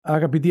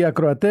Αγαπητοί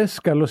ακροατές,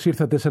 καλώς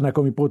ήρθατε σε ένα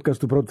ακόμη podcast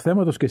του πρώτου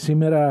θέματος και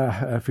σήμερα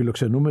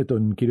φιλοξενούμε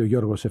τον κύριο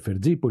Γιώργο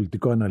Σεφερτζή,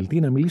 πολιτικό αναλυτή,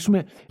 να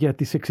μιλήσουμε για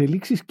τις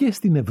εξελίξεις και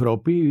στην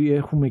Ευρώπη.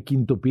 Έχουμε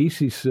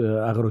κινητοποιήσεις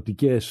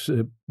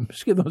αγροτικές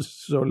σχεδόν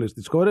σε όλες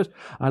τις χώρες,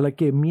 αλλά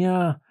και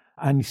μια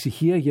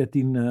ανησυχία για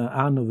την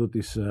άνοδο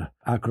της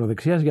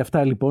ακροδεξιάς. Γι'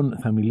 αυτά λοιπόν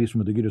θα μιλήσουμε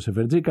με τον κύριο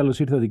Σεφερτζή. Καλώς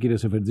ήρθατε κύριε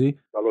Σεφερτζή.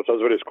 Καλώς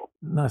σας βρίσκω.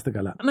 Να είστε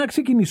καλά. Να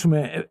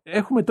ξεκινήσουμε.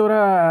 Έχουμε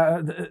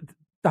τώρα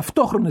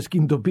ταυτόχρονες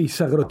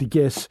κινητοποιήσεις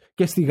αγροτικές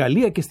και στη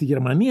Γαλλία και στη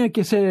Γερμανία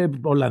και σε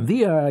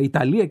Ολλανδία,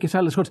 Ιταλία και σε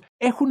άλλες χώρες.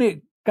 Έχουν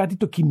κάτι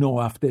το κοινό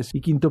αυτές οι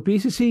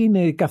κινητοποιήσεις ή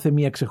είναι κάθε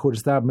μία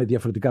ξεχωριστά με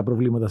διαφορετικά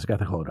προβλήματα σε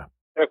κάθε χώρα?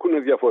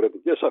 Έχουν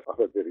διαφορετικές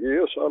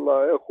αφετηρίες, αλλά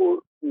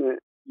έχουν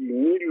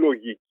κοινή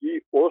λογική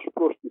ως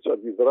προς τις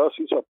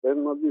αντιδράσεις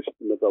απέναντι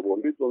στη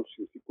μεταβολή των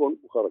συνθηκών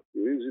που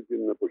χαρακτηρίζει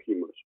την εποχή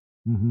μας.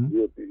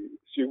 Διότι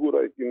σίγουρα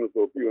εκείνο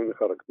το οποίο είναι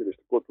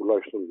χαρακτηριστικό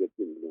τουλάχιστον για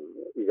την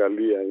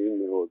Γαλλία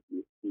είναι ότι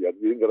η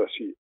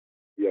αντίδραση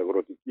η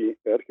αγροτική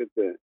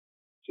έρχεται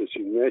σε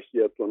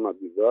συνέχεια των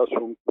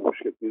αντιδράσεων που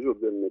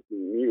σχετίζονται με τη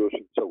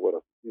μείωση της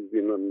αγοραστικής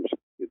δύναμης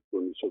και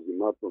των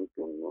εισοδημάτων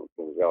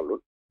των Γάλλων.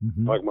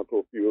 Πράγμα το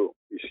οποίο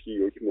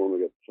ισχύει όχι μόνο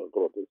για τους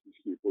αγρότες,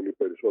 ισχύει πολύ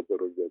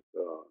περισσότερο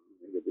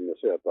για τη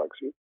μεσαία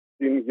τάξη.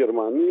 Στην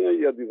Γερμανία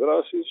οι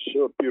αντιδράσεις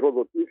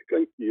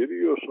πυροδοτήθηκαν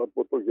κυρίως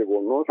από το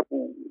γεγονός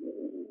που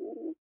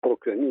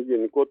προξενεί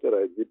γενικότερα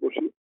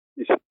εντύπωση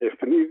της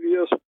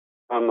ευνίδιας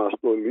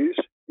αναστολής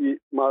ή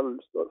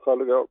μάλιστα θα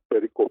έλεγα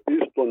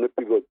περικοπής των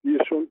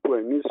επιδοτήσεων που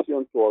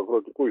ενίσχυαν το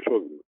αγροτικό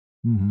εισόδημα.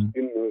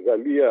 Στην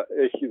Γαλλία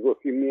έχει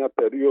δοθεί μια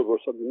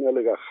περίοδος, θα την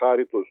έλεγα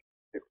χάριτος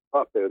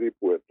 7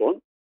 περίπου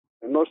ετών,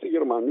 ενώ στη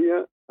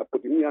Γερμανία από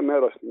τη μία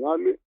μέρα στην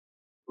άλλη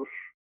τους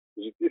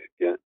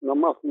ζητήθηκε να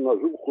μάθουν να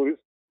ζουν χωρίς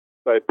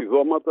τα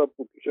επιδόματα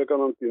που τους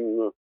έκαναν την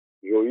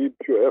ζωή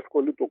πιο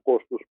εύκολη, το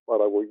κόστος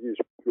παραγωγής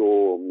πιο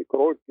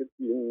μικρό και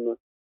την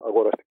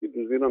αγοραστική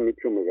τους δύναμη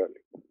πιο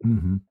μεγάλη.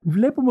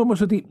 Βλέπουμε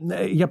όμως ότι,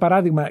 για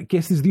παράδειγμα,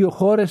 και στις δύο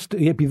χώρες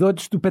η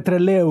επιδότηση του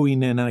πετρελαίου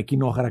είναι ένα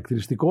κοινό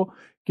χαρακτηριστικό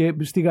και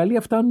στη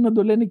Γαλλία φτάνουν να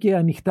το λένε και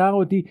ανοιχτά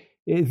ότι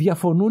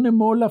διαφωνούν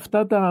με όλα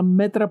αυτά τα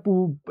μέτρα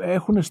που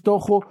έχουν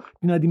στόχο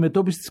την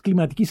αντιμετώπιση της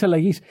κλιματικής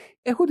αλλαγής.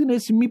 Έχω την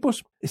αίσθηση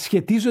μήπως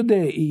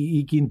σχετίζονται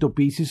οι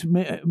κινητοποιήσεις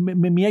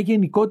με μια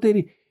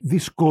γενικότερη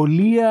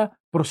δυσκολία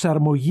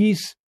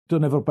προσαρμογής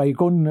των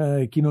ευρωπαϊκών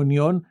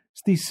κοινωνιών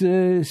στις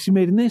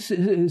σημερινές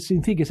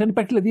συνθήκες. Αν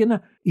υπάρχει δηλαδή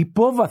ένα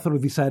υπόβαθρο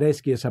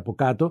δυσαρέσκειας από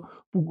κάτω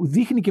που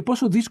δείχνει και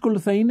πόσο δύσκολο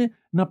θα είναι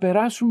να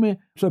περάσουμε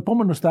στο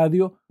επόμενο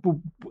στάδιο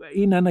που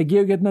είναι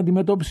αναγκαίο για την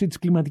αντιμετώπιση της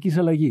κλιματικής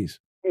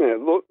αλλαγής. Ναι,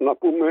 εδώ να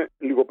πούμε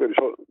λίγο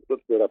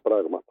περισσότερα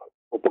πράγματα.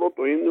 Το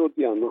πρώτο είναι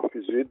ότι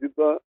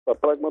αναμφισβήτητα τα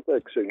πράγματα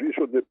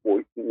εξελίσσονται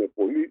με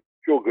πολύ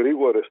πιο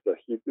γρήγορες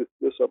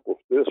ταχύτητες από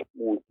αυτές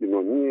που οι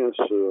κοινωνίες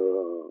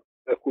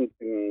έχουν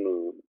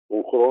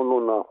τον χρόνο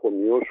να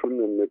αφομοιώσουν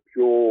με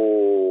πιο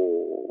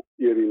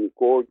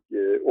ειρηνικό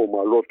και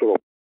ομαλό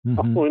τρόπο.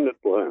 Αυτό είναι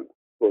το ένα.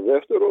 Το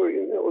δεύτερο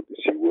είναι ότι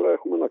σίγουρα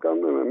έχουμε να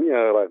κάνουμε με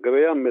μια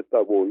ραγδαία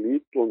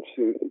μεταβολή των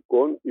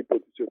συνθηκών υπό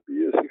τις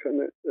οποίες είχαν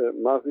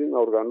μάθει να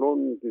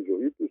οργανώνουν τη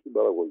ζωή τους, την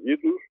παραγωγή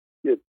τους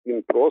και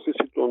την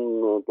πρόθεση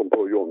των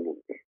προϊόντων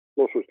τους.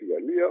 Τόσο στη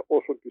Γαλλία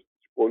όσο και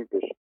στις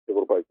υπόλοιπες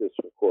ευρωπαϊκές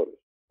χώρες.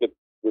 Και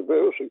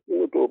βεβαίως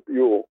εκείνο το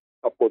οποίο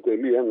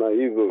αποτελεί ένα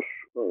είδος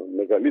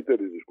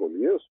μεγαλύτερης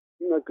δυσκολίας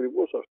είναι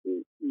ακριβώς αυτή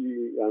η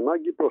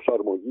ανάγκη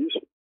προσαρμογής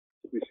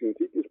στις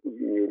συνθήκες που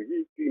δημιουργεί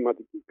η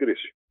κλιματική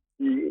κρίση,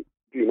 η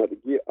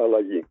κλιματική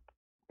αλλαγή.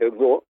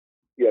 Εδώ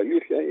η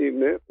αλήθεια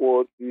είναι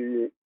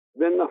ότι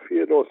δεν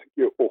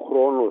αφιερώθηκε ο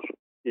χρόνος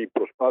και η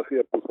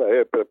προσπάθεια που θα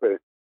έπρεπε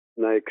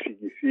να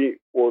εξηγηθεί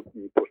ότι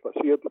η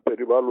προστασία του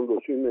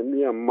περιβάλλοντος είναι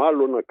μια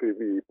μάλλον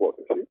ακριβή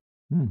υπόθεση,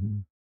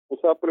 που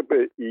θα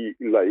έπρεπε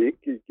οι λαοί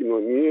και οι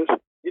κοινωνίες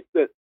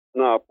είτε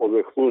να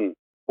αποδεχθούν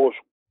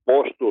ως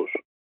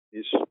κόστος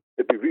της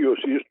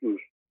επιβίωσής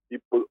τους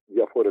υπό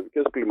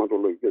διαφορετικές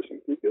κλιματολογικές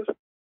συνθήκες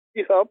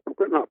ή θα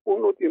έπρεπε να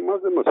πούν ότι εμάς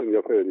δεν μας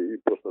ενδιαφέρει η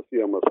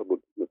προστασία μας από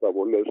τις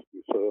μεταβολές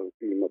τις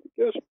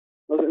κλιματικές,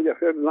 μας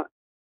ενδιαφέρει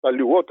τα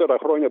λιγότερα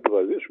χρόνια που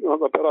θα ζήσουμε να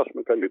τα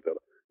περάσουμε καλύτερα,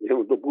 για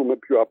να το πούμε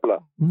πιο απλά.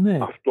 Ναι.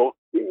 Αυτό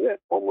είναι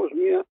όμως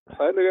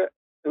θα έλεγα,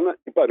 ένα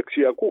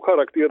υπαρξιακού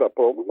χαρακτήρα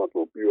πρόβλημα, το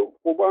οποίο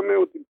φοβάμαι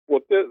ότι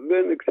ποτέ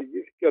δεν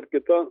εξηγήθηκε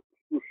αρκετά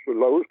στους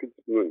λαούς και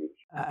τις κοινωνίες.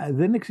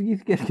 Δεν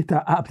εξηγήθηκε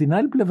αρκετά. Απ' την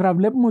άλλη πλευρά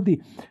βλέπουμε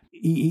ότι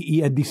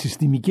οι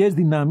αντισυστημικές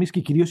δυνάμεις και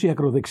κυρίως η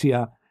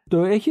ακροδεξιά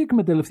το έχει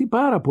εκμεταλλευτεί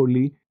πάρα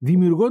πολύ,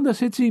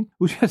 δημιουργώντας έτσι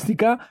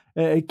ουσιαστικά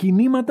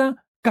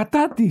κινήματα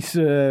κατά της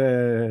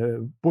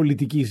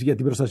πολιτικής για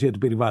την προστασία του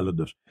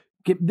περιβάλλοντος.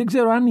 Και δεν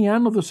ξέρω αν η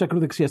άνοδος της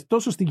ακροδεξιάς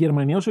τόσο στη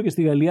Γερμανία όσο και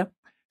στη Γαλλία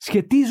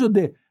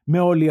σχετίζονται με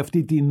όλη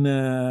αυτή την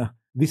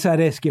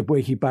δυσαρέσκεια που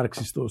έχει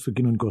υπάρξει στο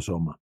κοινωνικό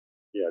σώμα.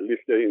 Η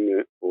αλήθεια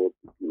είναι ότι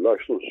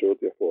τουλάχιστον σε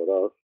ό,τι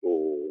αφορά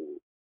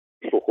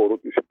στο χώρο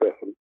της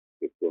υπαίθρου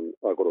και των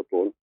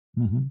αγροτών,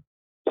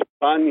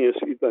 σπάνιες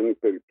ήταν οι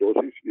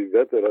περιπτώσεις,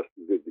 ιδιαίτερα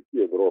στη Δυτική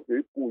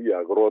Ευρώπη, που οι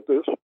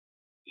αγρότες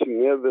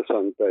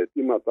συνέδεσαν τα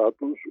αιτήματά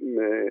τους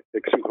με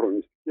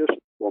εξυγχρονιστικές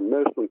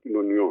δομές των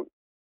κοινωνιών.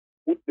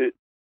 ούτε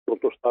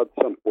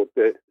πρωτοστάτησαν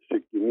ποτέ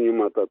σε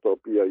κινήματα τα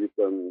οποία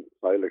ήταν,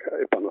 θα έλεγα,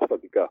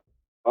 επαναστατικά.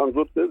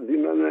 Πάντοτε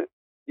δίνανε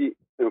ή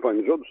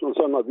εμφανιζόντουσαν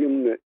σαν να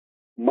δίνουν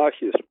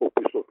μάχες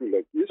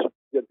οπισθοφυλακής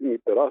για την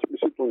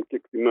υπεράσπιση των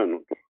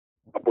κεκτημένων τους.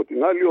 Από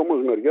την άλλη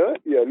όμως μεριά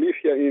η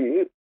αλήθεια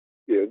είναι,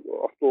 και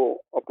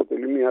αυτό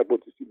αποτελεί μία από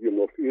τις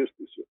ιδιομορφίες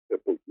της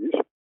εποχής,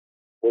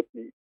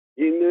 ότι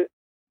είναι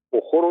ο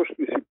χώρος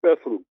της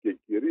υπαίθρου και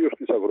κυρίως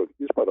της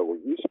αγροτικής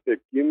παραγωγής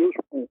εκείνος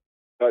που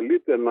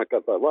καλείται να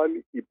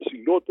καταβάλει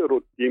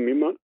υψηλότερο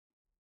τίμημα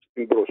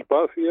στην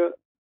προσπάθεια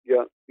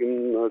για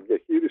την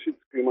διαχείριση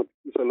της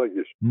κλιματικής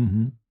αλλαγής.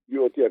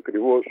 Διότι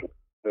ακριβώς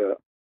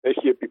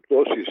έχει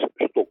επιπτώσεις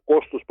στο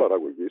κόστος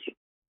παραγωγής,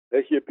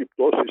 έχει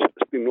επιπτώσεις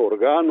στην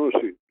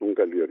οργάνωση των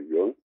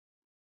καλλιεργειών,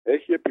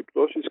 έχει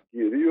επιπτώσεις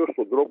κυρίως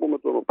στον τρόπο με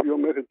τον οποίο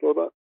μέχρι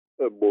τώρα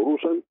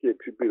μπορούσαν και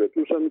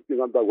εξυπηρετούσαν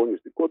την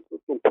ανταγωνιστικότητα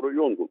των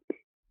προϊόντων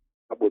τους.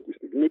 Από τη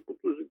στιγμή που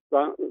τους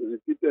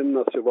ζητείται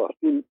να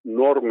σεβαστούν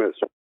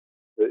νόρμες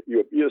οι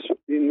οποίες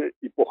είναι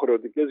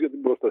υποχρεωτικές για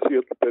την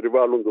προστασία του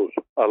περιβάλλοντος,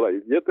 αλλά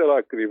ιδιαίτερα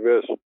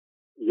ακριβές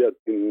για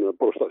την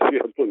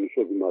προστασία των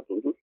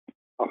εισοδημάτων τους,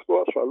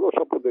 αυτό ασφαλώς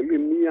αποτελεί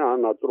μία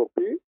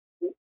ανατροπή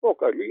που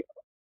προκαλεί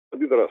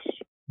αντιδράσεις.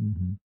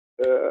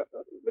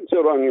 Δεν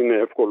ξέρω αν είναι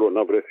εύκολο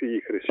να βρεθεί η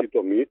χρυσή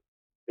τομή.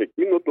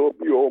 Εκείνο το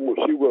οποίο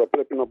όμως σίγουρα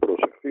πρέπει να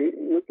προσεχθεί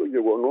είναι το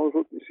γεγονός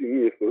ότι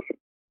συνήθως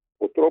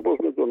ο τρόπος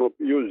με τον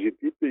οποίο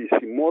ζητείται η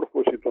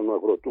συμμόρφωση των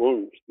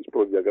αγροτών στις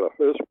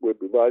προδιαγραφές που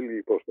επιβάλλει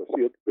η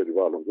προστασία του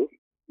περιβάλλοντος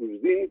τους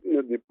δίνει την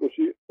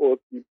εντύπωση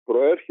ότι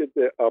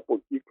προέρχεται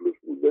από κύκλους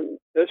που δεν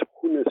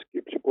έχουν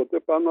σκύψει ποτέ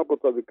πάνω από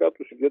τα δικά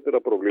τους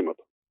ιδιαίτερα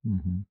προβλήματα.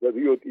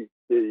 Δηλαδή ότι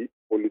και οι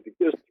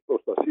πολιτικές της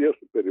προστασίας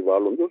του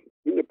περιβάλλοντος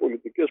είναι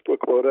πολιτικές που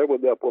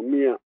εκπορεύονται από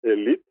μία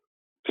ελίτ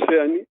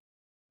ξένη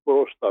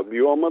προς τα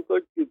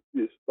βιώματα και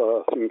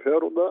τα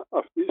συμφέροντα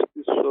αυτής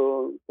της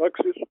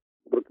τάξης,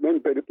 προκειμένη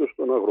περίπτωση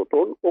των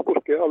αγροτών, όπως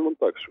και άλλων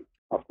τάξεων.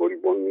 Αυτό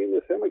λοιπόν είναι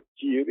θέμα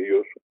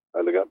κυρίως,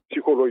 έλεγα,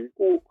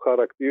 ψυχολογικού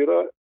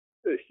χαρακτήρα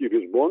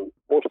χειρισμών,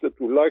 ώστε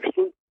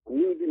τουλάχιστον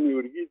μην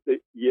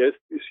δημιουργείται η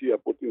αίσθηση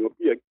από την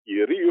οποία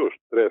κυρίως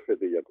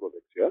τρέφεται η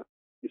ακροδεξιά,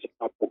 της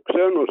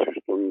αποξένωσης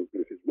των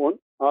πληθυσμών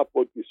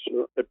από τις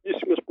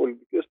επίσημες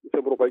πολιτικές της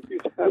Ευρωπαϊκής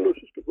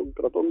Ένωσης και των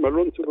κρατών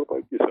μελών της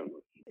Ευρωπαϊκής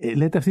Ένωσης.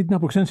 Λέτε αυτή την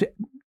αποξένωση.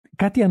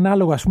 Κάτι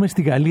ανάλογο, ας πούμε,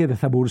 στη Γαλλία δεν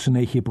θα μπορούσε να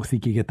είχε υποθεί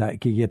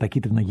και για τα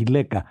Κίτρινα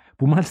Γιλέκα,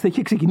 που μάλιστα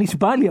είχε ξεκινήσει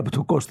πάλι από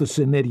το κόστος της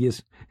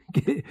ενέργειας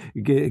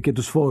και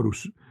τους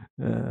φόρους.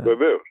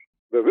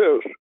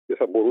 Βεβαίως και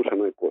θα μπορούσε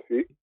να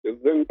υποθεί.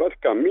 Δεν υπάρχει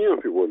καμία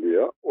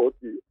αμφιβολία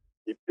ότι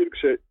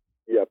υπήρξε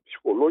η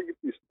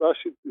αψυχολόγητη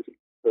στάση της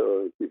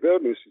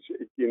κυβέρνησης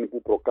εκείνη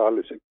που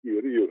προκάλεσε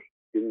κυρίως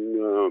την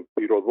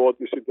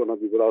πυροδότηση των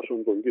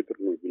αντιδράσεων των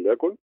Κίτρινων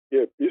Γιλέκων, και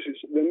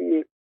επίσης δεν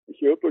είναι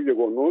τυχαίο το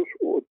γεγονός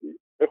ότι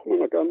έχουμε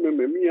να κάνουμε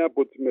με μία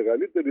από τις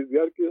μεγαλύτερες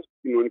διάρκειες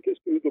κοινωνικές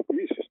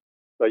κινητοποιήσεις.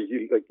 Τα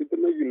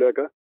Κίτρινα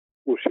Γιλέκα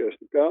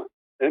ουσιαστικά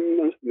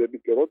έμειναν στην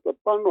επικαιρότητα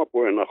πάνω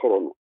από ένα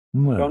χρόνο,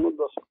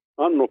 κάνοντας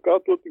άνω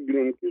κάτω την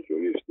κοινωνική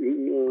ζωή στην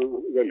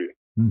Γαλλία.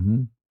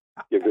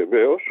 Και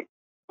βεβαίως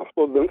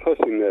αυτό δεν θα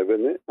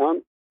συνέβαινε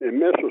αν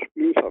εμέσως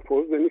πλην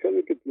σαφώς δεν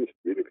είχαν και την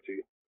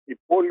στήριξη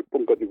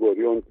υπόλοιπων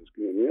κατηγοριών της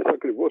κοινωνίας,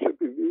 ακριβώς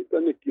επειδή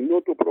ήταν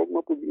κοινό το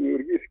πρόβλημα που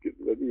δημιουργήθηκε.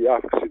 Δηλαδή η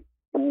αύξηση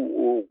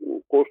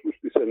του κόστους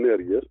της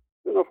ενέργειας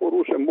δεν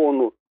αφορούσε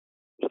μόνο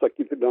στα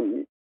Κίτρινα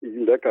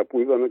Γιλέκα που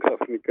είδαν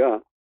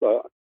ξαφνικά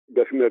την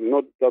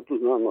καθημερινότητά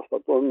τους να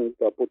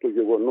αναστατώνεται από το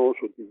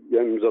γεγονός ότι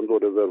γέμιζαν το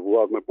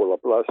ρεβερβουάρ με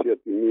πολλαπλάσια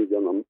τιμή για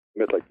να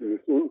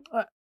μετακινηθούν,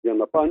 για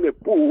να πάνε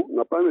πού,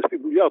 να πάνε στη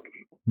δουλειά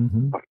τους.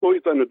 Αυτό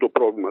ήταν το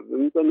πρόβλημα.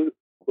 Δεν ήταν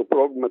το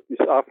πρόβλημα της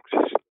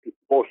αύξησης του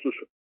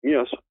κόστους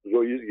μιας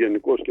ζωής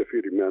γενικώς και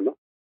αφηρημένα.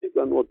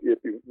 Ήταν ότι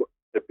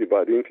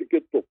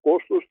επιβαρύνθηκε το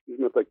κόστος της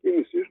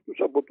μετακίνησής τους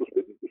από το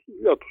σπίτι τους στη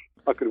δουλειά τους.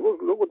 Ακριβώς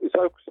λόγω της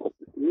αύξησης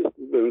της τιμής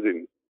της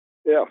βενζίνης.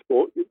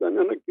 Αυτό ήταν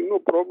ένα κοινό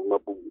πρόβλημα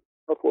που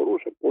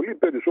αφορούσε πολύ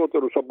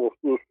περισσότερους από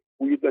αυτούς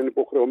που ήταν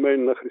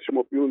υποχρεωμένοι να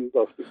χρησιμοποιούν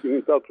τα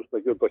αυτοκίνητά τους, τα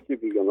γεωταχή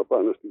τους για να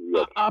πάνε στη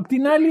δουλειά τους. Απ'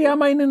 την άλλη,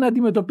 άμα είναι να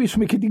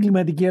αντιμετωπίσουμε και την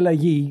κλιματική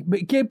αλλαγή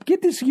και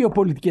τις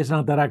γεωπολιτικές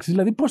αναταράξεις,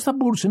 δηλαδή πώς θα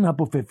μπορούσε να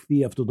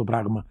αποφευθεί αυτό το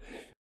πράγμα?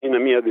 Είναι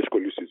μια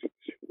δύσκολη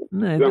συζήτηση.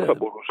 Ναι,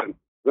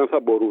 δεν θα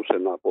μπορούσε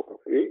να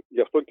αποφευθεί,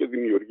 γι' αυτό και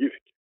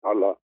δημιουργήθηκε.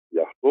 Αλλά γι'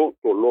 αυτό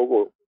το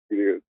λόγο,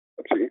 κύριε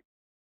Καψή,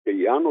 και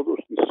η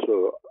άνοδος της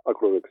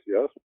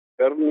ακροδεξιάς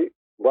παίρνει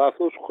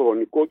βάθος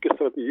χρονικό και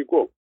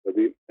στρατηγικό.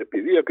 Δηλαδή,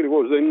 επειδή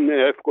ακριβώς δεν είναι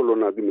εύκολο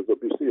να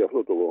αντιμετωπιστεί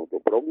αυτό το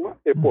πρόβλημα,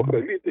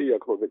 επωφελείται η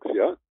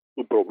ακροδεξιά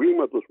του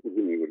προβλήματος που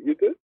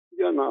δημιουργείται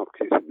για να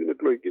αυξήσει την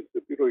εκλογική της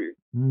επιρροή.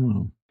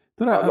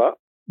 Αλλά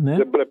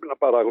δεν πρέπει να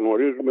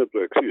παραγνωρίζουμε το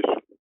εξής.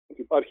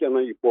 Υπάρχει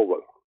ένα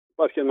υπόβαθρο,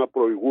 υπάρχει ένα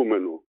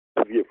προηγούμενο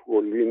που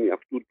διευκολύνει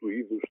αυτού του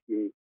είδους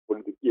την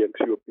πολιτική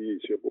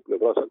αξιοποίηση από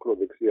πλευράς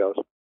ακροδεξιάς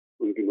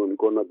των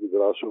κοινωνικών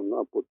αντιδράσεων,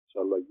 από τις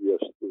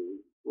αλλαγές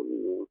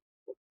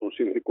των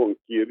συνθήκων,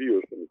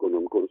 κυρίως των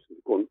οικονομικών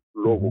συνθήκων,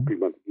 λόγω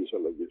κλιματικής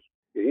αλλαγής.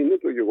 Και είναι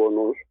το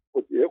γεγονός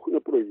ότι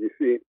έχουν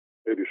προηγηθεί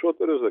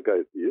περισσότερες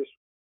δεκαετίες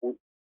που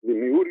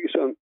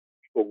δημιούργησαν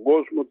στον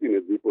κόσμο την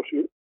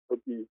εντύπωση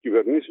ότι οι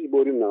κυβερνήσεις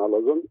μπορεί να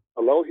άλλαζαν,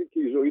 αλλά όχι και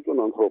η ζωή των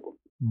ανθρώπων.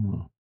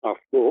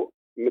 Αυτό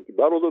με την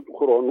πάροδο του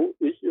χρόνου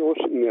είχε ως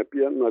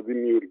συνέπεια να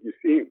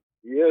δημιουργηθεί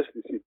η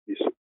αίσθηση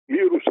της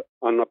πλήρους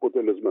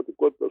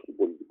αναποτελεσματικότητας του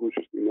πολιτικού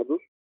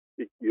συστήματος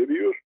και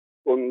κυρίως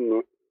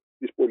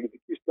της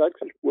πολιτικής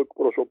τάξης που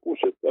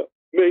εκπροσωπούσε τα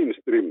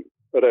mainstream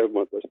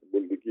ρεύματα στην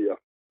πολιτική,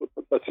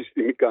 τα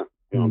συστημικά,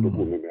 για να το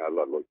πούμε με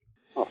άλλα λόγια.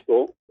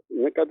 Αυτό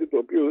είναι κάτι το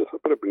οποίο δεν θα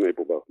πρέπει να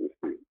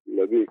υποβαθμιστεί.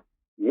 Δηλαδή,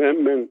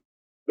 ναι,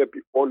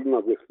 πρέπει όλοι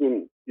να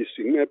δεχθούν τις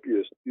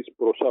συνέπειες της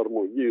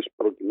προσαρμογής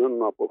προκειμένου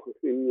να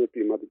αποφευθεί μια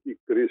κλιματική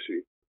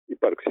κρίση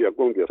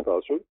υπαρξιακών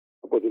διαστάσεων.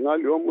 Από την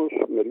άλλη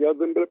όμως μεριά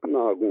δεν πρέπει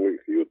να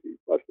αγνοηθεί ότι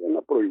υπάρχει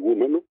ένα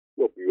προηγούμενο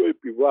το οποίο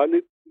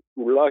επιβάλλει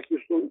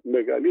τουλάχιστον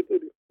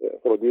μεγαλύτερη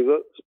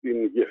φροντίδα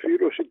στην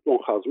γεφύρωση των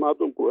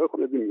χασμάτων που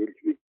έχουν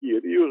δημιουργηθεί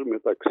κυρίως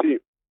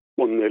μεταξύ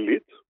των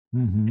ελίτ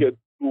και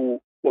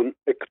των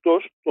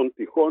εκτός των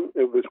τυχών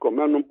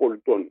ευρισκομένων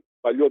πολιτών.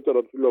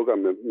 Παλιότερα τους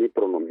λέγαμε μη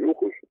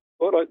προνομιούχους,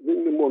 τώρα δεν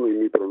είναι μόνο οι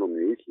μη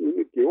προνομιούχοι,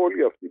 είναι και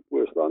όλοι αυτοί που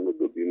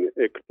αισθάνονται ότι είναι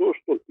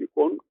εκτός των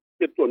τυχών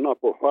και των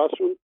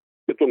αποφάσεων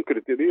και των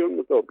κριτηρίων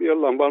με τα οποία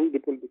λαμβάνονται οι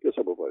πολιτικές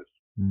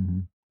αποφάσεις.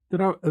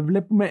 Τώρα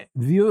βλέπουμε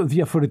δύο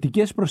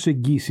διαφορετικές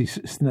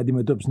προσεγγίσεις στην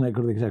αντιμετώπιση των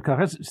ακροδεξιά.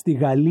 Καταρχάς, στη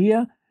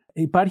Γαλλία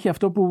υπάρχει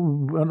αυτό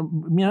που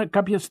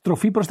κάποια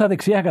στροφή προς τα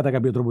δεξιά κατά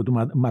κάποιο τρόπο του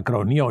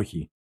Μακρόν ή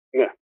όχι?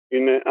 Ναι,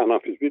 είναι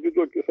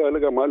αναμφισβήτητο και θα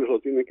έλεγα μάλιστα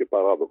ότι είναι και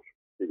παράδοξο.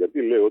 Και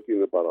γιατί λέω ότι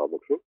είναι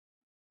παράδοξο?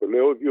 Το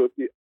λέω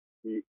διότι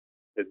η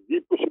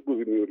εντύπωση που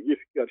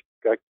δημιουργήθηκε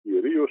αρχικά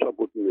κυρίως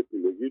από την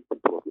επιλογή του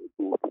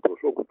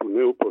προσώπου του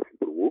νέου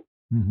πρωθυπουργού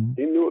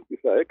είναι ότι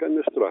θα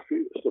έκανε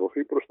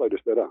στροφή προς τα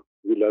αριστερά.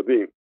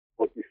 Δηλαδή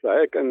ότι θα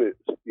έκανε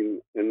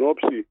στην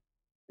ενόψει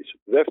της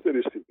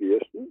δεύτερης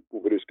θητείας του,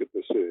 που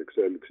βρίσκεται σε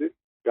εξέλιξη,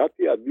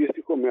 κάτι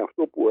αντίστοιχο με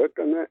αυτό που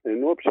έκανε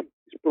ενόψει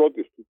της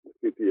πρώτης του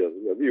θητείας.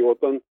 Δηλαδή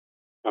όταν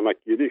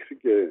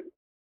ανακηρύχθηκε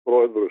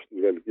πρόεδρος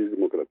της Γαλλικής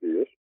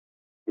Δημοκρατίας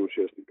και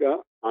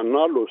ουσιαστικά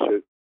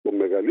ανάλωσε το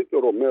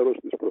μεγαλύτερο μέρος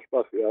της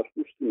προσπάθειάς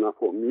του στην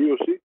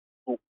αφομοίωση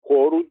του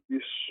χώρου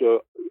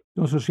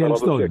των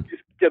σοσιαλιστών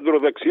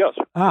κεντροδεξιάς.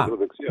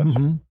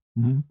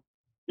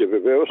 Και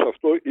βεβαίως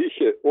αυτό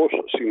είχε ως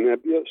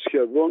συνέπεια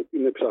σχεδόν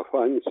την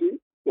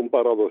εξαφάνιση των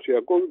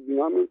παραδοσιακών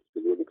δυνάμεων της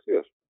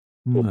κεντροδεξιάς.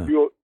 Το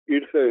οποίο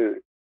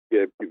ήρθε και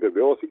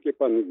επιβεβαιώθηκε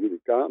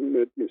πανηγυρικά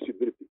με την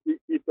συντριπτική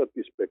ήττα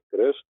της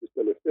Pécresse στις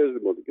τελευταίες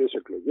δημοτικές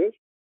εκλογές,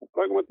 που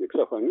πράγματι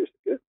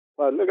εξαφανίστηκε,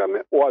 θα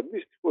λέγαμε, ο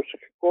αντίστοιχος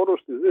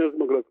χώρος της Νέας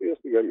Δημοκρατίας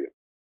στη Γαλλία.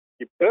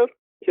 Υπέρ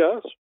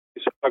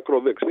της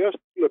ακροδεξιάς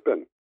της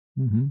Λεπέν.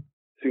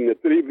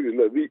 Συνετρίβει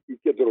δηλαδή η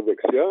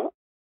κεντροδεξιά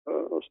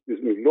στις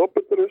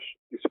μιλόπετρες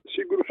της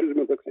σύγκρουσης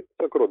μεταξύ της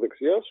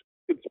ακροδεξιάς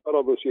και της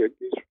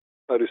παραδοσιακής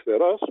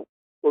αριστεράς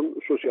των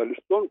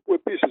σοσιαλιστών που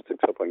επίσης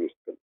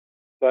εξαφανίστηκαν.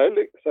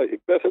 Θα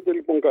υπέθετε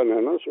λοιπόν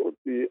κανένας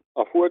ότι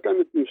αφού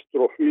έκανε την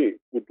στροφή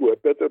που του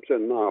επέτρεψε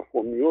να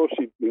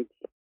αφομοιώσει την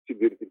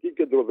συντηρητική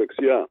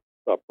κεντροδεξιά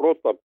τα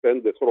πρώτα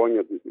 5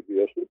 χρόνια της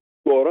θητείας του,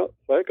 τώρα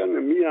θα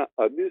έκανε μια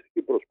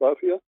αντίστοιχη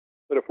προσπάθεια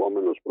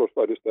στρεφόμενος προς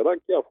τα αριστερά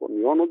και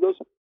αφομοιώνοντας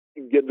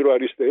την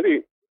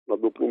κεντροαριστερή, να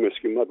το πούμε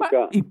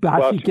σχηματικά.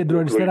 Υπάρχει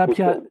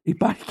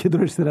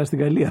κεντροαριστερά στη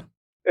Γαλλία?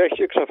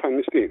 Έχει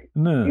εξαφανιστεί.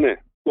 Ναι.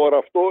 Τώρα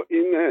αυτό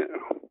είναι,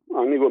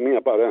 ανοίγω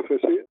μια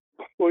παρένθεση,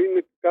 αυτό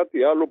είναι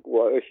κάτι άλλο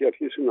που έχει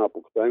αρχίσει να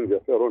αποκτά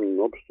ενδιαφέρον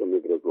ενόψει των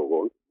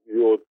ευρωεκλογών,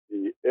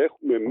 διότι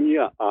έχουμε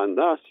μια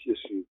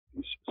ανάσχεση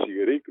της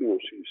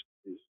συρρίκνωσης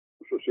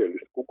του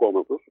Σοσιαλιστικού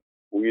Κόμματος,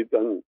 που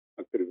ήταν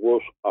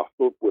ακριβώς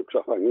αυτό που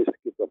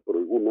εξαφανίστηκε τα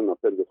προηγούμενα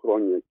 5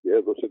 χρόνια και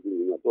έδωσε τη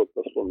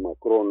δυνατότητα στον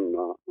Μακρόν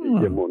να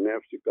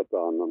ηγεμονεύσει κατά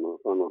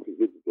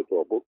αναμφισβήτητο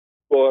τρόπο.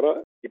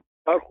 Τώρα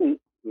υπάρχουν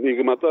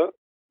δείγματα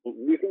που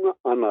δείχνουν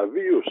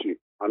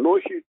αναβίωση, αν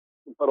όχι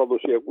του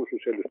παραδοσιακού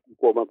Σοσιαλιστικού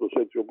Κόμματος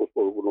έτσι όπως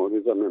το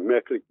γνωρίζαμε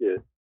μέχρι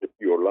και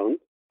επί Ολάντ,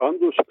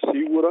 πάντως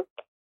σίγουρα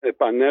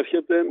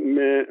επανέρχεται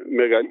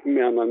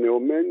με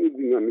ανανεωμένη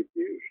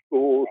δυναμική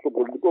στο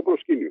πολιτικό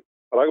προσκήνιο.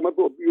 Πράγμα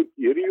το οποίο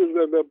κυρίως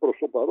βέβαια προς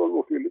το παρόν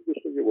οφείλεται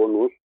στο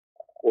γεγονός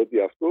ότι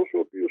αυτός ο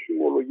οποίος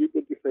συμμολογείται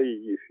ότι θα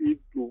ηγηθεί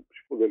του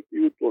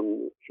ψηφοδελτίου των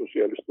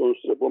σοσιαλιστών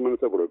στις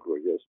επόμενες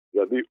ευρωεκλογές,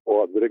 δηλαδή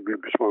ο Αντρέ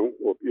Γκλουξμάν,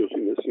 ο οποίος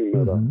είναι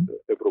σήμερα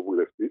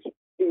ευρωβουλευτής,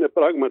 είναι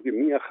πράγματι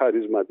μια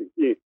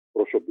χαρισματική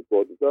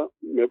προσωπικότητα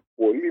με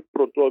πολύ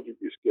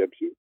πρωτότυπη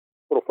σκέψη.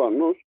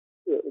 Προφανώς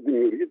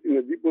δημιουργεί την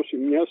εντύπωση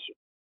μιας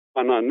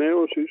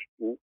ανανέωσης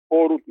του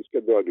χώρου της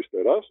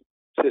κεντροαριστεράς,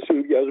 σε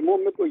συνδυασμό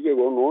με το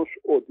γεγονός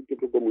ότι και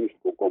το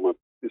Κομμουνιστικό Κόμμα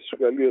της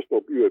Γαλλίας, το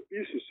οποίο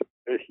επίσης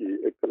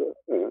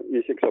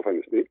είχε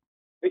εξαφανιστεί,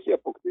 έχει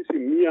αποκτήσει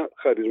μια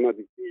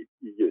χαρισματική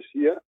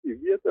ηγεσία,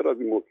 ιδιαίτερα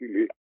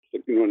δημοφιλή στα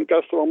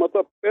κοινωνικά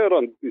στρώματα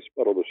πέραν της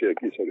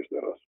παραδοσιακής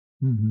αριστεράς.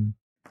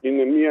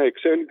 Είναι μια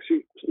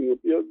εξέλιξη στην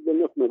οποία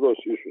δεν έχουμε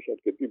δώσει ίσως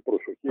αρκετή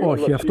προσοχή.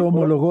 Όχι, αυτό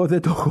ομολογώ,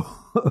 δεν το έχω.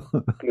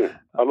 Ναι,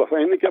 αλλά θα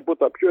είναι και από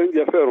τα πιο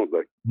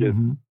ενδιαφέροντα. Και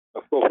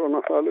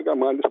ταυτόχρονα θα έλεγα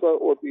μάλιστα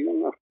ότι είναι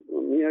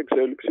μια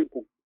εξέλιξη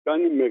που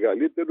κάνει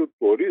μεγαλύτερο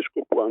το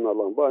ρίσκο που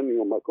αναλαμβάνει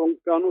ο Μακρόν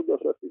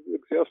κάνοντας αυτή τη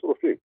δεξιά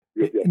στροφή.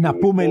 Να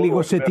πούμε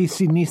λίγο σε τι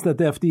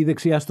συνίσταται αυτή η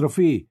δεξιά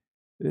στροφή.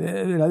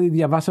 Δηλαδή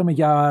διαβάσαμε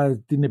για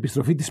την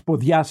επιστροφή της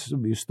ποδιάς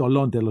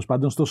στολών, τέλος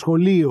πάντων, στο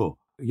σχολείο,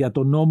 για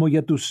τον νόμο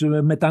για τους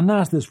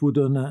μετανάστες.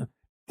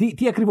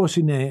 Τι ακριβώς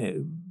είναι?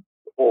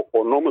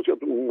 Ο νόμος για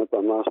τους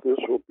μετανάστες,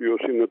 ο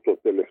οποίος είναι το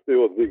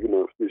τελευταίο δείγμα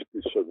αυτής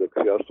της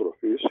δεξιάς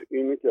στροφής,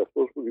 είναι και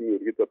αυτός που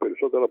δημιουργεί τα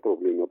περισσότερα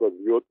προβλήματα,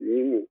 διότι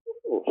είναι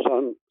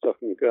σαν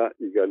ξαφνικά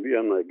η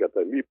Γαλλία να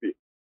εγκαταλείπει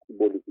την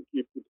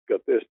πολιτική που την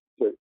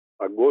κατέστησε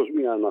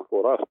παγκόσμια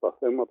αναφορά στα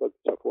θέματα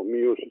της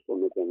αφομοίωσης των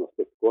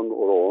μεταναστευτικών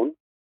ροών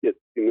και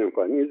την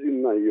εμφανίζει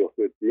να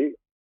υιοθετεί,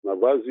 να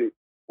βάζει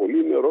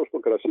πολύ νερό στο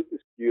κρασί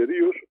της,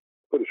 κυρίως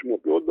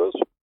χρησιμοποιώντας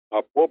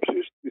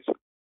απόψεις της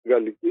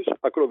γαλλικής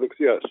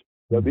ακροδεξιάς.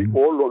 Δηλαδή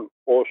όλων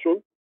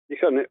όσων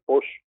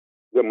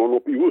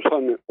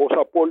δαιμονοποιούσαν ως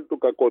απόλυτο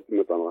κακό τη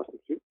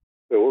μετανάστευση,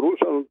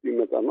 θεωρούσαν ότι η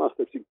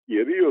μετανάστευση,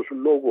 κυρίως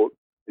λόγω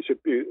της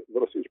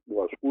επίδρασης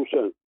που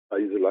ασκούσαν τα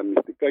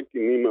ισλαμιστικά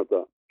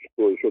κινήματα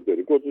στο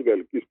εσωτερικό της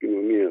γαλλικής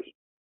κοινωνίας,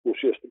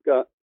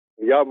 ουσιαστικά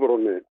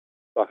διάβρωνε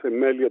τα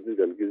θεμέλια της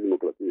γαλλικής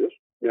δημοκρατίας,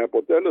 με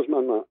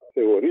αποτέλεσμα να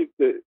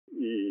θεωρείται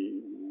η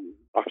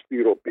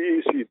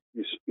αυστηροποίηση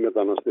της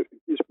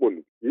μεταναστευτικής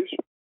πολιτικής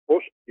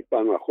ως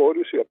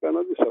υπαναχώρηση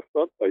απέναντι σε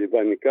αυτά τα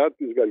ιδανικά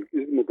της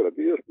γαλλικής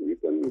δημοκρατίας που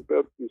ήταν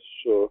υπέρ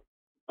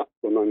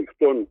των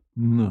ανοιχτών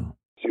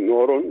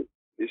συνόρων,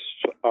 της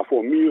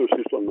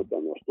αφομοίωσης των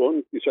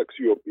μεταναστών, της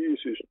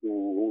αξιοποίησης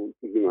του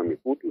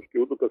δυναμικού τους και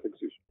ούτω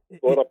καθεξής.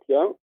 Τώρα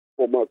πια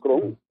ο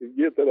Μακρόν,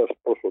 ιδιαίτερα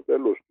προς το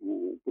τέλος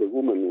του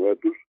προηγούμενου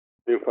έτους,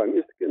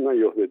 εμφανίστηκε να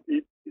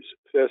υιοθετεί τις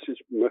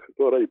θέσεις που μέχρι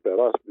τώρα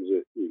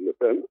υπεράσπιζε η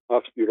Λεπέν,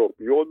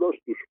 αυστηροποιώντας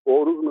τους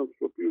όρους με τους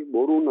οποίους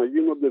μπορούν να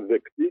γίνονται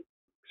δεκτοί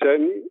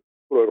ξένοι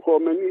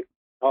προερχόμενοι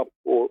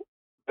από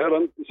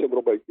πέραν της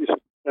Ευρωπαϊκής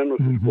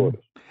Ένωσης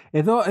χώρες.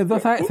 Εδώ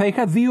θα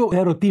είχα δύο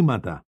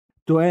ερωτήματα.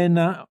 Το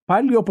ένα,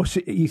 πάλι όπως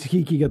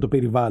ισχύει και για το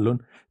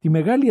περιβάλλον, τη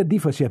μεγάλη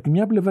αντίφαση. Από τη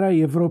μια πλευρά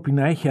η Ευρώπη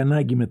να έχει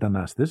ανάγκη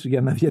μετανάστες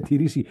για να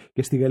διατηρήσει,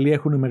 και στη Γαλλία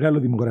έχουν μεγάλο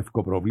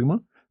δημογραφικό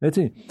πρόβλημα,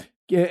 έτσι,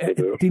 και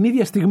την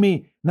ίδια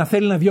στιγμή να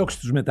θέλει να διώξει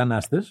τους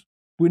μετανάστες,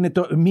 που είναι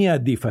μία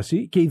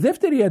αντίφαση. Και η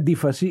δεύτερη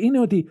αντίφαση είναι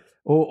ότι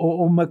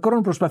ο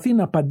Μακρόν προσπαθεί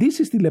να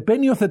απαντήσει στη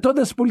Λεπέν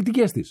υιοθετώντας τις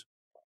πολιτικές της.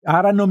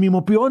 Άρα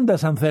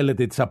νομιμοποιώντας, αν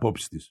θέλετε, τις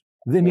απόψεις της.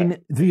 Δεν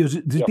είναι δύο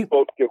Γι'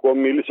 αυτό και εγώ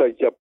μίλησα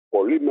για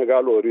πολύ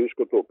μεγάλο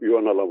ρίσκο το οποίο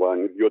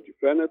αναλαμβάνει, διότι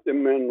φαίνεται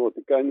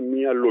ότι κάνει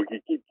μια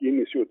λογική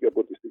κίνηση, ότι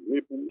από τη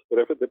στιγμή που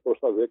στρέφεται προς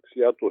τα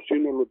δεξιά το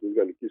σύνολο της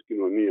γαλλικής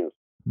κοινωνίας,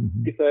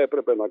 τι θα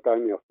έπρεπε να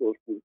κάνει αυτός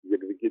που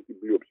διεκδικεί την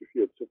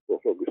πλειοψηφία της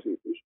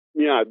εκπροσώπησής της,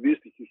 μια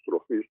αντίστοιχη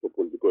στροφή στο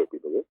πολιτικό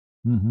επίπεδο.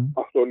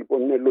 Αυτό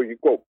λοιπόν είναι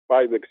λογικό.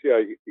 Πάει δεξιά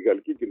η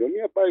γαλλική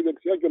κοινωνία, πάει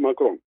δεξιά και ο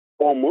Μακρόν.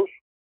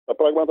 Όμως τα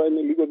πράγματα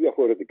είναι λίγο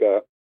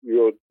διαφορετικά,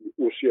 διότι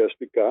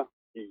ουσιαστικά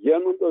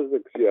πηγαίνοντας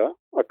δεξιά,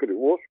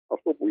 ακριβώς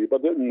αυτό που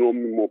είπατε,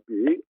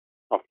 νομιμοποιεί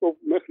αυτό που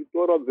μέχρι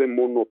τώρα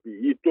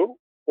δαιμονοποιείται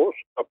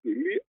ως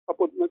απειλή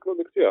από την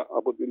ακροδεξιά,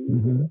 από την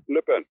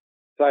Λεπέν.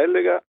 Θα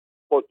έλεγα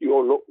ότι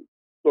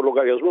το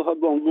λογαριασμό θα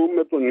τον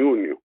δούμε τον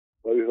Ιούνιο.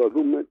 Δηλαδή θα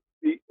δούμε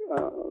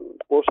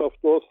πώς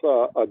αυτό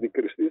θα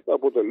αντικριστεί στα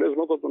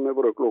αποτελέσματα των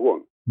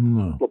ευρωεκλογών.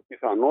 Το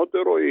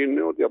πιθανότερο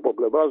είναι ότι από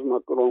πλευράς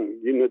Μακρόν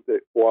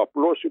γίνεται ο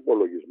απλός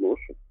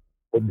υπολογισμός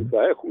ότι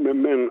θα έχουμε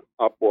μεν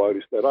από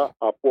αριστερά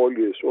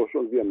απώλειες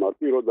όσων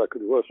διαμαρτύρονται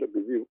ακριβώς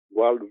επειδή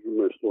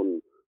βάλουμε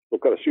το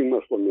κρασί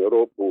μας στο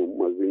νερό που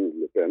μας δίνει η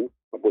Λεπέν.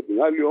 Από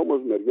την άλλη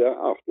όμως μεριά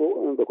αυτό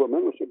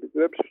ενδεχομένως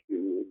επιτρέψει στην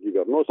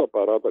κυβερνόσα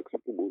παράταξη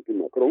του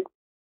Μακρόν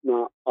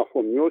να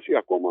αφομοιώσει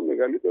ακόμα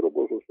μεγαλύτερο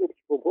ποσοστό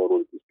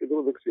ψηφοφόρων της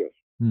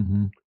κεντροδεξιάς.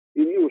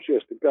 Είναι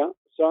ουσιαστικά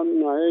σαν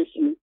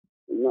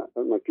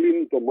να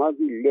κλείνει το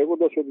μάτι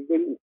λέγοντας ότι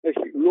δεν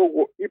έχει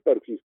λόγο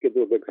ύπαρξης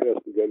κεντροδεξιάς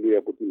στη Γαλλία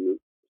από τη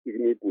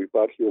στιγμή που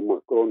υπάρχει ο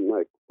Μακρόν να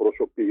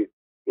εκπροσωπεί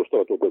το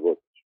στρατόπεδό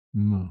της.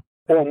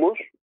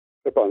 Όμως,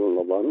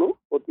 επαναλαμβάνω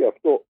ότι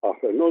αυτό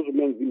αφενός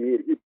μεν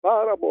δημιουργεί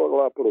πάρα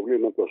πολλά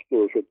προβλήματα στο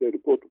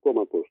εσωτερικό του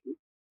κόμματός του.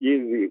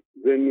 Ήδη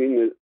δεν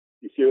είναι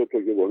τυχαίο το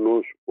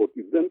γεγονός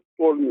ότι δεν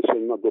τόλμησε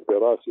να το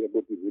περάσει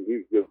από τη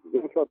Βουλή, γιατί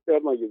δεν θα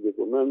πέρναγε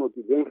δεδομένο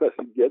ότι δεν θα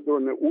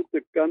συγκέντρωνε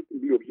ούτε καν την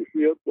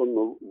πλειοψηφία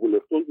των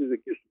βουλευτών της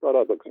δικής του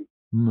παράταξης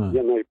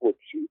για να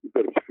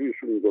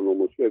υπερψηφίσουν το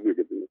νομοσχέδιο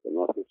για την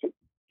μετανάστευση,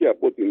 και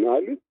από την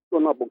άλλη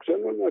τον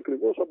αποξένωνε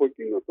ακριβώς από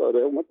εκείνα τα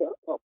ρεύματα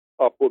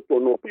από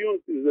τον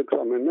οποίο τις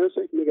δεξαμενές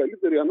έχει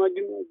μεγαλύτερη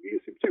ανάγκη να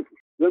αγγίσει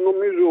ψήφους. Δεν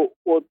νομίζω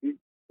ότι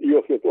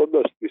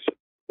υιοθετώντας τις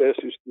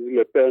θέσεις της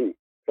Λεπέν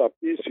θα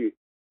πείσει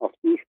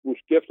αυτούς που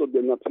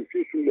σκέφτονται να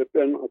ψηφίσουν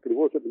Λεπέν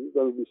ακριβώς επειδή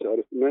ήταν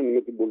δυσαρεστημένοι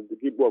με την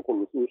πολιτική που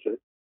ακολουθούσε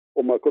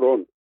ο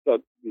Μακρόν,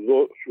 θα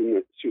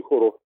δώσουν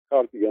σύγχωρο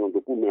χάρτη, για να το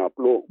πούμε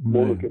απλό,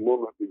 μόνο και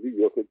μόνο επειδή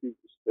υιοθετεί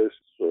τις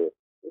θέσεις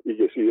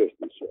ηγεσίας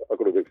της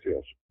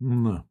ακροδεξιάς.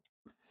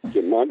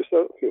 Και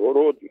μάλιστα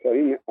θεωρώ ότι θα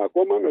είναι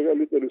ακόμα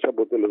μεγαλύτερης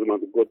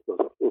αποτελεσματικότητας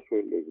αυτός ο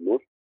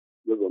ελεγμός,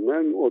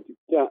 δεδομένου ότι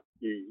πια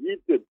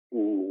ηγείται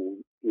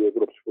του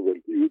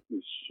ευρωψηφοδελτίου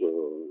της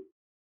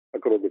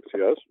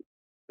ακροδεξιάς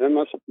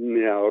ένας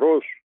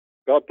νεαρός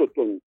κάτω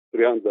των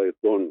 30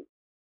 ετών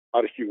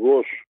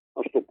αρχηγός,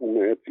 ας το πούμε,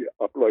 πούμε έτσι,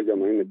 απλά για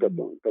να είναι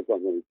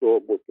κατανοητό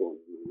από τον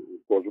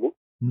κόσμο,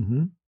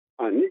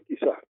 ανήκει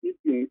σε αυτή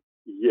τη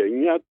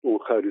γενιά των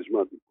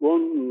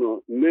χαρισματικών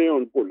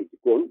νέων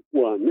πολιτικών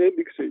που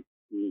ανέδειξε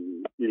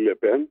η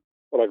Λεπέν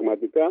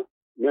πραγματικά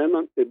με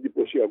έναν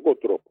εντυπωσιακό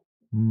τρόπο.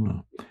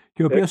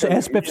 Και ο οποίος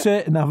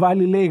έσπευσε να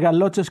βάλει, λέει,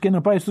 γαλότσες και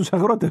να πάει στους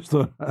αγρότες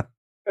τώρα.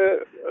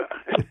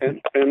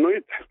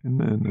 Εννοείται.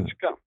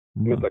 Φυσικά.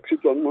 Μεταξύ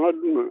των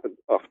άλλων,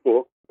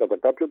 αυτό κατά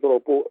κάποιο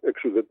τρόπο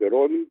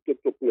εξουδετερώνει και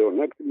το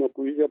πλεονέκτημα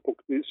που είχε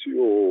αποκτήσει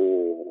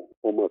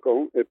ο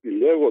Μακρόν,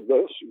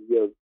 επιλέγοντας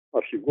για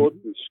αρχηγό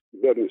της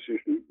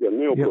κυβέρνησής του, για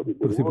νέο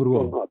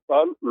πρωθυπουργό, τον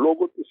Ατάλ,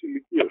 λόγω της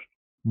ηλικίας του.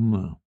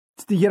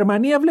 Στη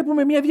Γερμανία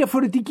βλέπουμε μια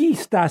διαφορετική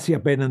στάση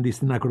απέναντι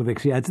στην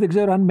ακροδεξιά. Έτσι, δεν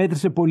ξέρω αν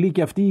μέτρησε πολύ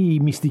και αυτή η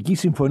μυστική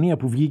συμφωνία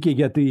που βγήκε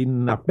για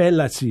την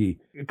απέλαση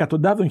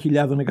εκατοντάδων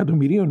χιλιάδων,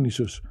 εκατομμυρίων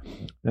ίσως,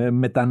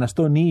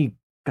 μεταναστών ή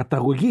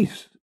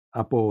καταγωγής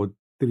από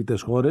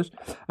τρίτες χώρες.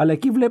 Αλλά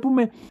εκεί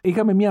βλέπουμε,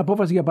 είχαμε μια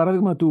απόφαση για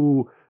παράδειγμα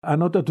του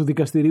ανώτατου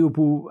δικαστηρίου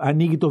που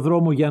ανοίγει το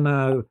δρόμο για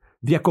να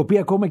διακοπεί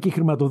ακόμα και η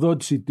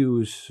χρηματοδότηση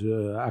της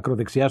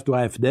ακροδεξιάς του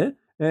AfD,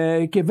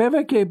 και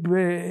βέβαια και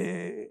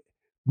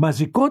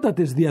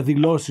μαζικότατες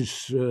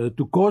διαδηλώσεις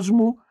του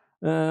κόσμου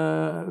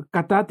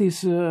κατά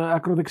της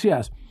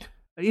ακροδεξιάς.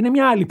 Είναι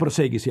μια άλλη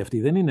προσέγγιση αυτή,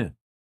 δεν είναι?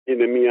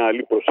 Είναι μια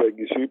άλλη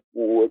προσέγγιση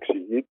που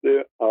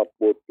εξηγείται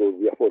από το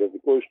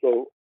διαφορετικό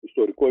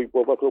ιστορικό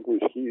υπόβαθρο που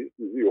ισχύει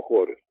στις δύο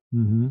χώρες.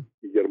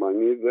 Οι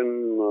Γερμανοί δεν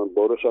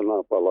μπόρεσαν να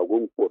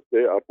απαλλαγούν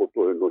ποτέ από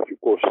το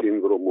ενοχικό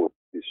σύνδρομο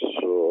της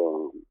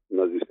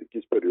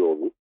ναζιστικής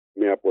περίοδου,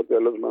 με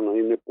αποτέλεσμα να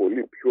είναι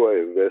πολύ πιο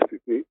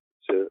ευαίσθητοι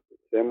σε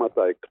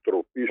θέματα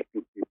εκτροπής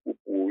του τύπου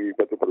που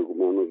είπατε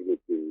προηγουμένως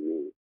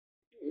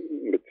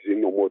με τη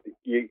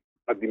συνωμοτική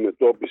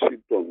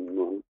αντιμετώπιση της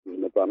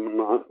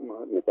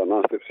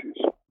μετανάστευσης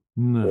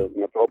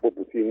με τρόπο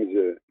που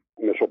θύμιζε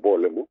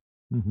Μεσοπόλεμο.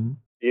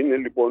 Είναι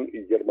λοιπόν οι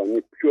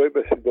Γερμανοί πιο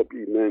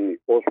ευαισθητοποιημένοι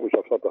ως προς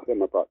αυτά τα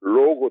θέματα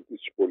λόγω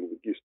της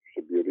πολιτικής τους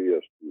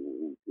εμπειρίας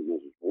του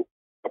ναζισμού.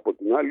 Από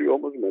την άλλη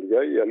όμως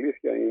μεριά η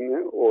αλήθεια είναι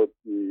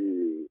ότι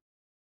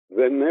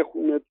δεν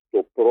έχουν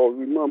το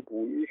πρόβλημα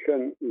που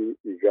είχαν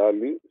οι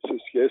Γάλλοι σε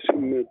σχέση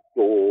με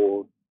το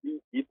τι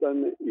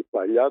ήταν η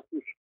παλιά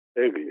τους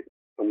έγκλη.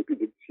 Θα μου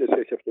πείτε τι σχέση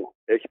έχει αυτό.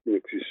 Έχει την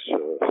εξής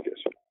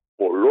σχέση.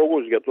 Ο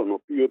λόγος για τον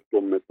οποίο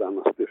το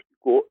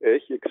μεταναστευτικό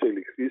έχει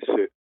εξελιχθεί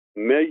σε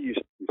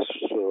μέγιστης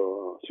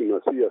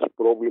σημασίας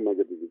πρόβλημα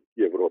για τη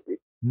Δυτική Ευρώπη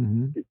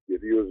και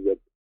κυρίως για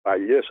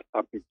παλιές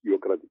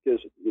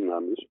απικιοκρατικές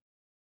δυνάμεις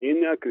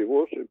είναι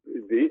ακριβώς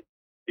επειδή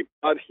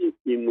υπάρχει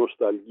η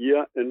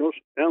νοσταλγία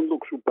ενός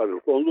ένδοξου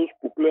παρελθόντος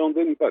που πλέον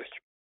δεν υπάρχει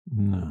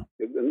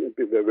και δεν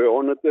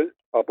επιβεβαιώνεται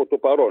από το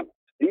παρόν.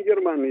 Στην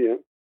Γερμανία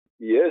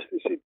η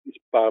αίσθηση της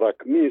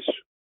παρακμής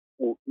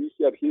που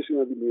είχε αρχίσει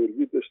να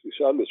δημιουργείται στις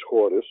άλλες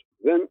χώρες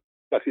δεν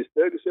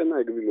καθυστέρησε να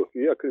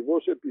εκδηλωθεί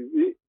ακριβώς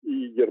επειδή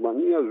η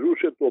Γερμανία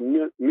ζούσε το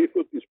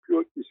μύθο της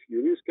πιο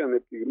ισχυρής και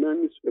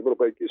ανεπτυγμένης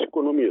ευρωπαϊκής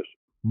οικονομίας.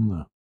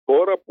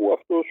 Τώρα που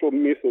αυτός ο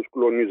μύθος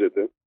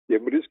κλονίζεται και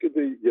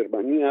βρίσκεται η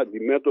Γερμανία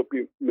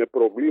αντιμέτωπη με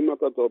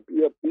προβλήματα τα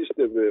οποία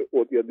πίστευε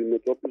ότι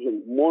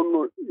αντιμετώπιζαν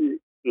μόνο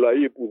οι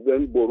λαοί που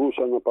δεν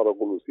μπορούσαν να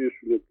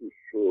παρακολουθήσουν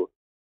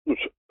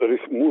τους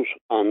ρυθμούς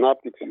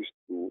ανάπτυξης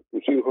του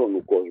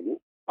σύγχρονου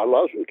κόσμου,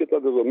 αλλάζουν και τα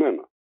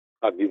δεδομένα.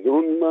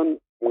 Αντιδρούν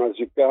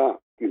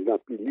μαζικά την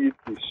απειλή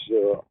της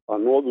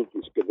ανόδου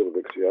της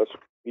κεντροδεξιάς,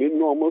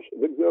 πλην όμως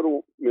δεν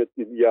ξέρω με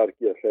τι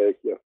διάρκεια θα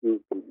έχει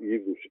αυτού του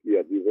είδους η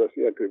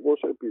αντίδραση,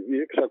 ακριβώς επειδή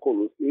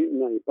εξακολουθεί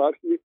να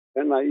υπάρχει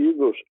ένα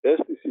είδος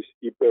αίσθησης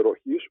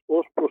υπεροχής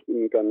ως προς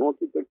την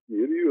ικανότητα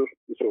κυρίως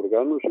της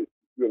οργάνωσης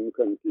της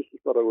βιομηχανικής τους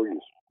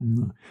παραγωγής.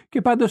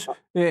 Και πάντως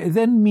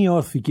δεν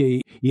μειώθηκε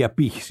η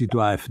απήχηση του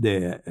AfD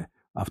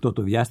αυτό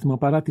το διάστημα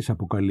παρά τις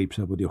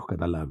αποκαλύψεις από ό,τι έχω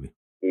καταλάβει.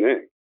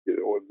 Ναι,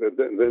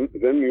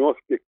 δεν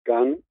μειώθηκε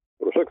καν,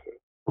 προσέξτε.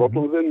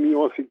 Πρώτον δεν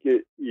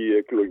μειώθηκε η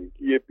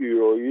εκλογική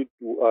επιρροή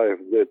του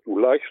AfD,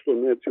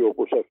 τουλάχιστον έτσι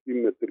όπως αυτή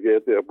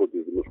μετριέται από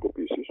τις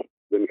δημοσκοπήσεις.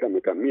 Δεν είχαμε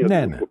καμία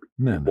δημοσκοπική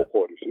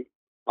υποχώρηση.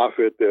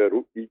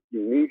 Αφετέρου, οι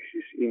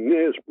κινήσεις, οι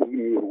νέες που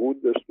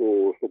δημιουργούνται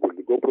στο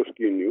πολιτικό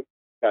προσκήνιο,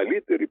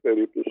 καλύτερη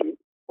περίπτωση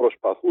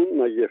προσπαθούν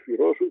να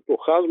γεφυρώσουν το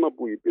χάσμα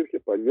που υπήρχε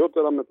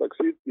παλιότερα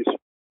μεταξύ της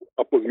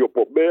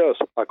αποδιοπομπαίας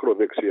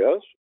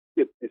ακροδεξιάς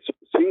και της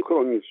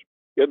σύγχρονης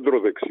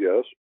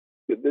κέντρο-δεξιάς,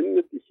 και δεν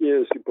είναι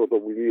τυχαίες οι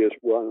πρωτοβουλίες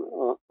που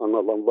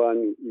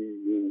αναλαμβάνει η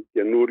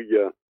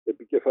καινούργια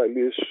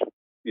επικεφαλής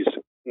της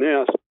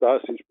νέας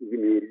τάσης που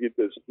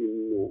δημιουργείται στην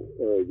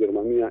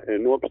Γερμανία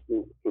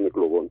ενόψει των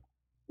εκλογών.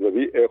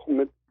 Δηλαδή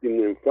έχουμε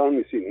την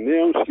εμφάνιση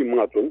νέων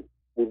σχημάτων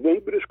που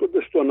δεν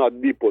βρίσκονται στον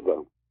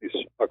αντίποδα της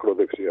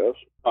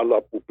ακροδεξιάς,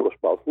 αλλά που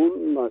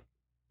προσπαθούν να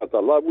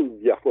καταλάβουν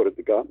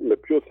διαφορετικά, με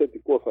πιο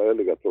θετικό θα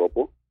έλεγα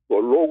τρόπο, το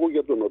λόγο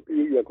για τον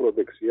οποίο η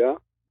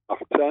ακροδεξιά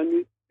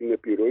αυξάνει την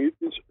επιρροή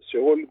της σε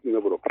όλη την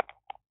Ευρώπη.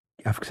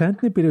 Αυξάνει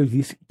την επιρροή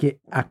της και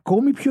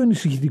ακόμη πιο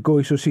ανησυχητικό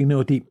ίσως είναι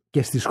ότι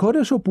και στις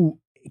χώρες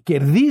όπου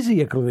κερδίζει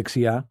η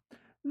ακροδεξιά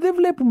δεν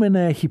βλέπουμε να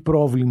έχει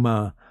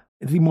πρόβλημα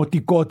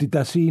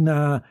δημοτικότητας ή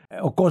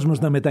ο κόσμος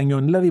να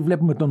μετανιώνει. Δηλαδή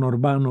βλέπουμε τον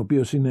Ορμπάν, ο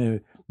οποίος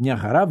είναι μια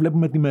χαρά,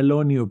 βλέπουμε τη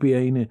Μελώνη, η οποία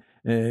είναι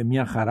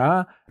μια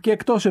χαρά, και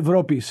εκτός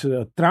Ευρώπης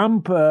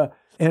Τραμπ,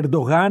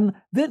 Ερντογάν,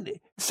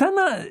 σαν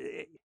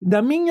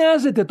να μην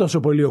νοιάζεται τόσο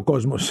πολύ ο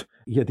κόσμος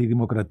για τη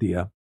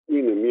δημοκρατία.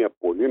 Είναι μια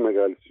πολύ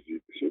μεγάλη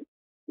συζήτηση,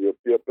 η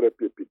οποία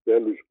πρέπει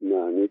επιτέλους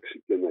να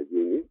ανοίξει και να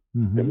γίνει,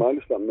 και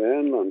μάλιστα με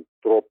έναν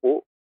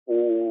τρόπο που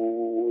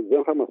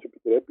δεν θα μας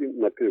επιτρέπει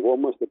να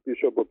κρυβόμαστε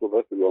πίσω από το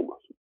δάχτυλό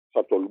μας.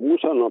 Θα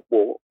τολμούσα να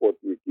πω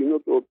ότι εκείνο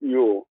το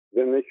οποίο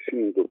δεν έχει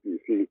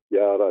συνειδητοποιηθεί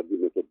και άρα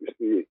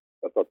αντιμετωπιστεί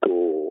κατά το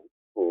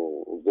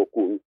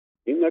δοκούν,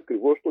 είναι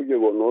ακριβώς το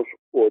γεγονός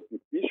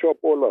ότι πίσω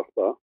από όλα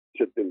αυτά,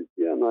 σε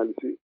τελική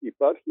ανάλυση,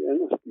 υπάρχει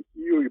ένα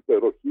στοιχείο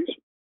υπεροχής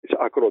της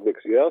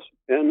ακροδεξιάς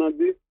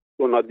έναντι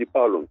των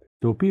αντιπάλων.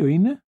 Το οποίο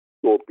είναι?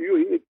 Το οποίο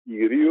είναι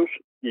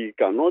κυρίως η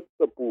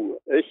ικανότητα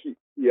που έχει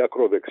η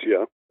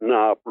ακροδεξιά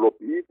να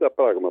απλοποιεί τα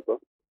πράγματα,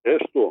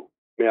 έστω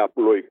με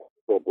απλοϊκό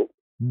τρόπο,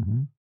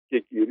 και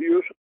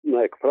κυρίως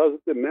να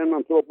εκφράζεται με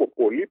έναν τρόπο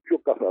πολύ πιο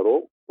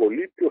καθαρό,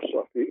 πολύ πιο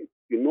σαφή,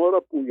 την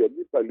ώρα που οι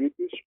αντίπαλοι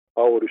της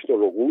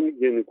αοριστολογούν,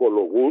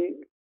 γενικολογούν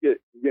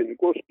και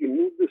γενικώς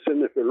κινούνται σε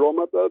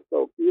νεφελώματα τα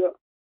οποία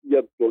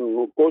για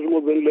τον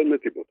κόσμο δεν λένε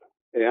τίποτα.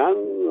 Εάν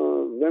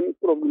δεν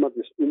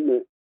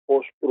προβληματιστούμε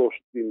ως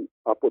προς την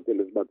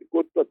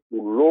αποτελεσματικότητα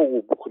του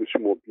λόγου που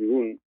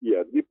χρησιμοποιούν οι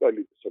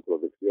αντίπαλοι της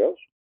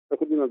ακροδεξιάς,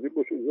 έχω την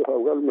εντύπωση ότι δεν θα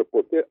βγάλουμε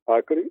ποτέ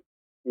άκρη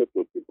με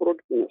το τι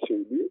πρόκειται να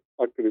συμβεί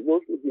ακριβώς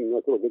με την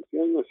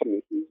ακροδεξιά να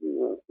συνεχίζει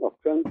να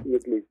αυξάνει την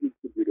εκλογική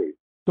της επιρροή.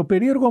 Το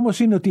περίεργο όμως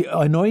είναι ότι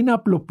ενώ είναι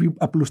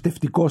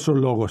απλουστευτικός ο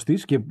λόγος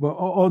της και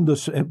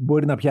όντως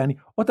μπορεί να πιάνει,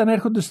 όταν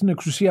έρχονται στην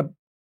εξουσία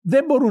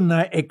δεν μπορούν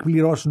να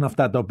εκπληρώσουν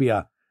αυτά τα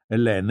οποία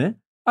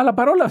λένε, αλλά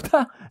παρόλα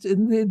αυτά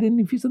δεν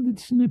υφίστανται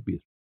τις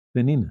συνέπειες.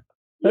 Δεν είναι?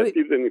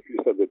 Γιατί δεν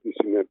υφίστανται τις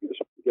συνέπειες?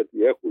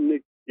 Γιατί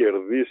έχουν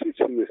κερδίσει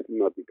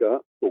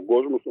συναισθηματικά τον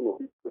κόσμο στον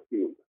οποίο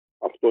ευθύνονται.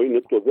 Αυτό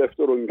είναι το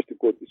δεύτερο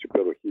μυστικό της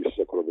υπεροχής της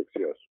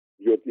ακροδεξιάς.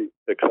 Διότι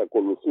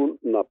εξακολουθούν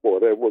να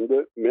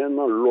πορεύονται με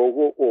έναν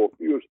λόγο ο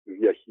οποίος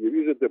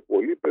διαχειρίζεται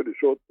πολύ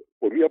περισσότερο,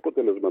 πολύ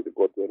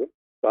αποτελεσματικότερα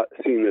τα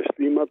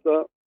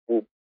συναισθήματα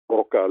που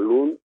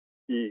προκαλούν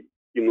οι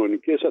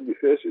κοινωνικές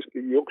αντιθέσεις και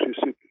η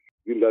όξυσή τους.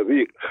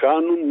 Δηλαδή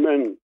χάνουν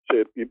μεν σε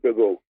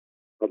επίπεδο,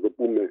 να το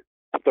πούμε,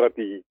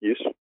 στρατηγικής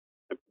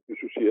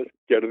της ουσίας,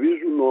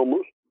 κερδίζουν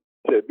όμως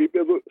σε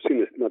επίπεδο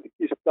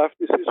συναισθηματικής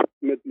ταύτισης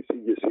με τις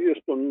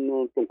ηγεσίες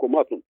των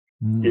κομμάτων.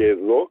 Και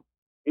εδώ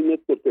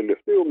είναι το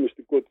τελευταίο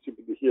μυστικό της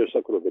επιτυχίας της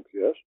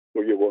ακροδεξιάς,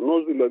 το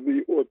γεγονός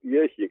δηλαδή ότι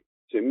έχει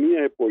σε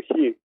μια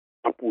εποχή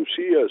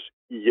απουσίας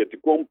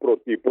ηγετικών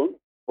προτύπων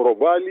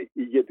προβάλλει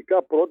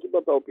ηγετικά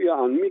πρότυπα τα οποία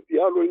αν μη τι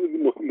άλλο είναι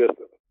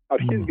δημοφιλέστερα.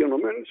 Αρχής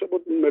γενομένης από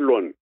την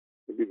Μελώνη,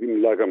 επειδή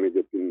μιλάγαμε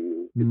για την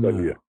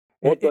Ιταλία.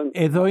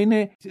 Εδώ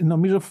είναι,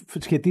 νομίζω,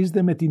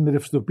 σχετίζεται με την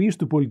ρευστοποίηση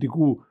του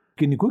πολιτικού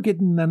σκηνικού και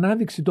την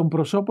ανάδειξη των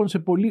προσώπων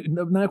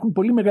να έχουν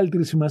πολύ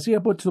μεγαλύτερη σημασία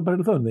από ό,τι στο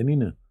παρελθόν, δεν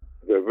είναι?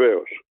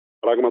 Βεβαίως.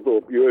 Πράγμα το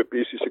οποίο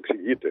επίσης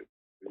εξηγείται.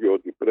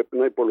 Διότι πρέπει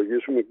να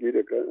υπολογίσουμε,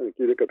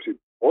 κύριε Καψή,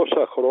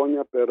 όσα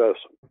χρόνια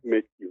πέρασαν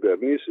με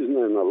κυβερνήσεις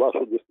να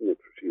εναλλάσσονται στην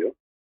εξουσία,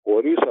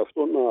 χωρίς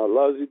αυτό να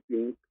αλλάζει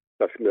την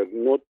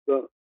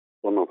καθημερινότητα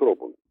των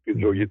ανθρώπων, τη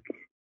ζωή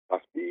τους.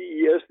 Αυτή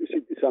η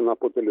αίσθηση της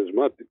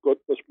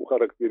αναποτελεσματικότητας που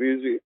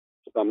χαρακτηρίζει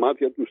στα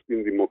μάτια τους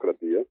την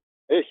δημοκρατία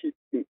έχει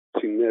την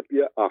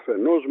συνέπεια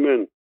αφενός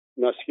μεν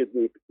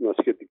να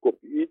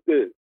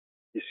σχετικοποιείται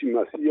η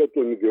σημασία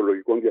των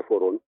ιδεολογικών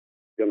διαφορών,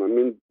 για να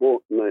μην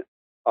πω να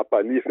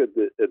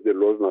απαλήφεται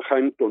εντελώς, να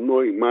χάνει το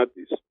νόημά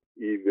της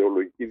η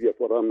ιδεολογική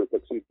διαφορά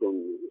μεταξύ των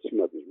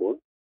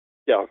σχηματισμών,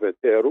 και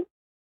αφετέρου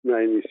να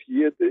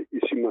ενισχύεται η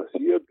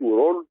σημασία του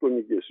ρόλου των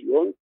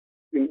ηγεσιών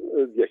στην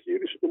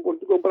διαχείριση των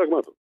πολιτικών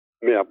πραγμάτων.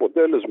 Με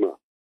αποτέλεσμα,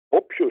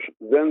 όποιος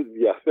δεν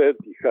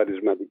διαθέτει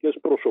χαρισματικές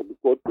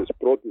προσωπικότητες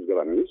πρώτης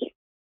γραμμής,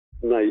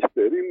 να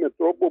υστερεί με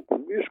τρόπο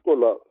που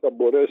δύσκολα θα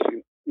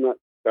μπορέσει να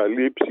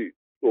καλύψει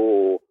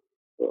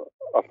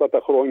αυτά τα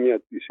χρόνια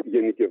της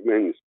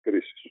γενικευμένης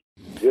κρίσης.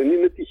 Δεν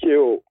είναι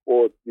τυχαίο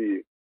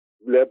ότι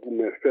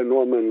βλέπουμε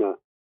φαινόμενα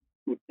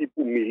του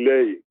τύπου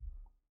μιλέει,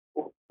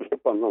 που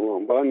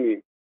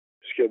επαναλαμβάνει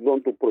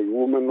σχεδόν το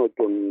προηγούμενο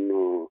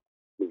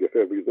μου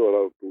διαφεύγει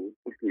τώρα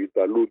του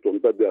Ιταλού των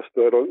 5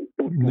 αστέρων,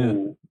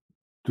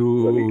 του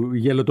δηλαδή,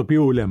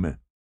 γελοτοποιού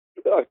λέμε.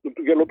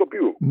 Του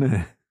γελοτοποιού.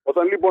 Ναι.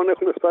 Όταν λοιπόν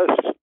έχουν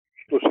φτάσει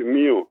στο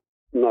σημείο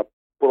να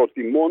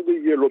προτιμώνται οι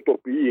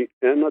γελοτοποιοί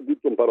έναντι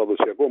των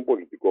παραδοσιακών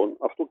πολιτικών,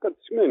 αυτό κάτι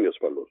σημαίνει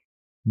ασφαλώς.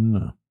 Ναι.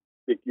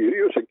 Και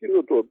κυρίως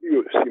εκείνο το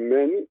οποίο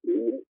σημαίνει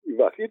είναι η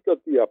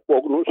βαθύτατη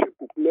απόγνωση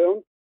που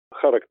πλέον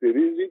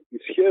χαρακτηρίζει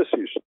τις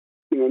σχέσεις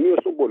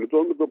κοινωνίας των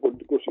πολιτών με το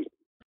πολιτικό σύστημα.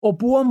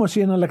 Όπου όμως οι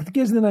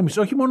εναλλακτικές δυνάμεις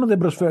όχι μόνο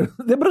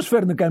δεν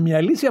προσφέρουν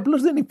καμία λύση,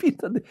 απλώς δεν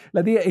υφίστανται.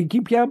 Δηλαδή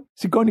εκεί πια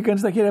σηκώνει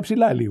κανείς τα χέρια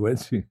ψηλά λίγο,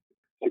 έτσι.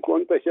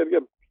 Σηκώνει τα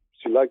χέρια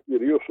ψηλά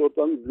κυρίως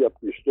όταν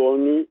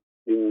διαπιστώνει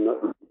την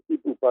αρχή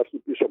που υπάρχει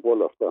πίσω από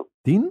όλα αυτά.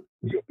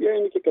 Η οποία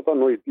είναι και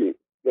κατανοητή.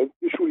 Δηλαδή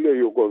τι σου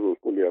λέει ο κόσμος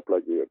πολύ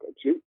απλά, κύριε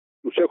Καψή?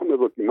 Τους έχουμε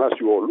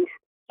δοκιμάσει όλους,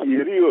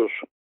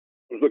 κυρίως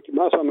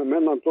δοκιμάσαμε με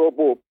έναν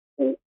τρόπο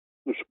που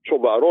τους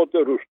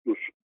σοβαρότερους τους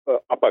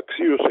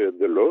απαξίωσε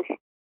εντελώς.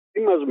 Τι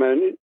μας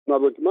μένει? Να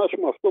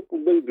δοκιμάσουμε αυτό που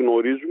δεν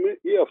γνωρίζουμε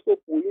ή αυτό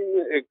που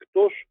είναι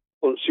εκτός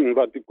των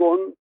συμβατικών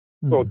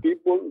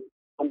προτύπων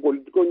των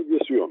πολιτικών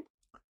ηγεσιών.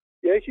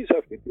 Και έχεις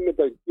αυτή τη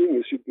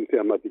μετακίνηση τη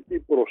θεαματική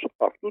προς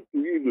αυτού του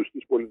είδους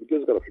τις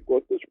πολιτικές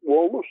γραφικότητες, που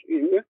όμως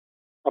είναι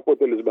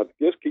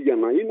αποτελεσματικές, και για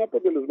να είναι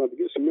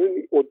αποτελεσματικές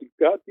σημαίνει ότι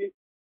κάτι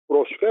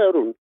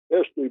προσφέρουν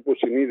έστω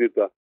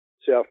υποσυνείδητα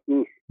σε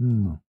αυτούς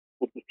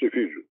που τους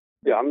ψηφίζουν.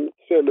 Και αν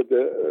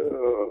θέλετε,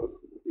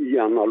 οι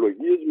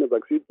αναλογίες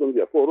μεταξύ των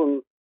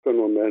διαφόρων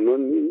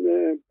φαινομένων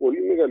είναι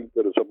πολύ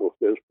μεγαλύτερες από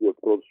αυτές που εκ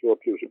πρώτης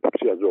όψεως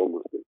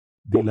υποψιαζόμαστε.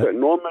 Το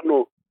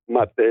φαινόμενο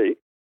Ματέι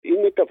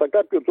είναι κατά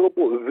κάποιο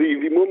τρόπο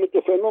δίδυμο με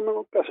το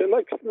φαινόμενο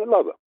Κασελάκη στην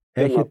Ελλάδα.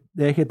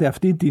 Έχετε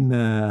αυτή την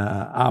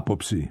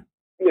άποψη?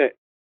 Ναι.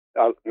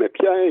 Με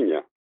ποια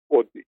έννοια?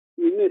 Ότι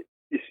είναι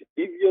της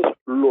ίδιας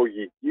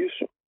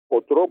λογικής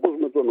ο τρόπος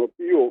με τον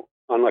οποίο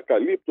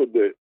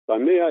ανακαλύπτονται τα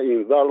νέα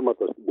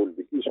ινδάλματα στην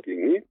πολιτική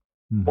σκηνή,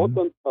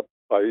 όταν τα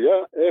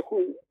παλιά έχουν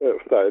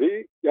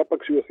φθαρεί και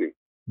απαξιωθεί.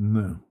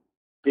 Ναι.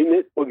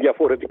 Είναι το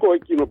διαφορετικό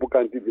εκείνο που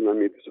κάνει τη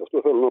δύναμή της.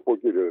 Αυτό θέλω να πω,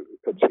 κύριε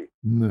Καψή.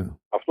 Ναι.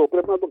 Αυτό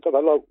πρέπει να το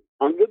καταλάβουμε.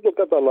 Αν δεν το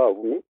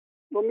καταλάβουμε,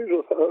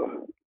 νομίζω θα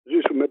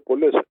ζήσουμε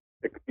πολλές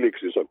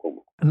εκπλήξεις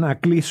ακόμα. Να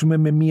κλείσουμε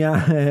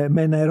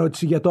με ένα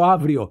ερώτηση για το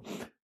αύριο.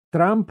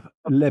 Τραμπ,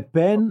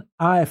 Λεπέν,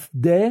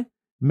 AfD,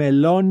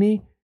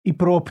 Μελώνη, η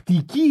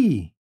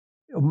προοπτική,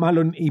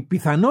 μάλλον οι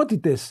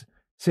πιθανότητες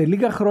σε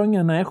λίγα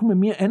χρόνια να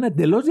έχουμε ένα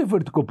εντελώς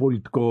διαφορετικό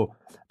πολιτικό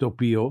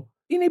τοπίο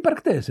είναι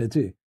υπαρκτές,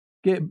 έτσι.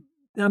 Και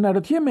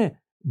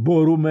αναρωτιέμαι,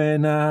 μπορούμε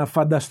να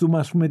φανταστούμε,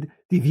 ας πούμε,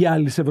 τη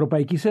διάλυση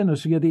Ευρωπαϊκής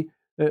Ένωσης? Γιατί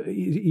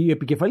η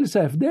επικεφαλής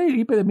της AfD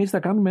είπε, εμείς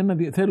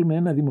θέλουμε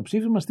ένα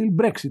δημοψήφισμα στυλ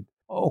Brexit.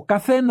 Ο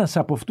καθένας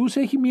από αυτούς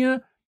έχει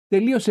μια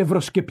τελείως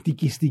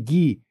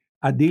ευρωσκεπτικιστική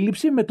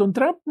αντίληψη, με τον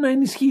Τραμπ να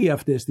ενισχύει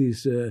αυτές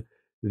τις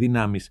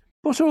δυνάμεις.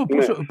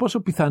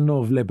 Πόσο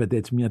πιθανό βλέπετε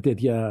έτσι μια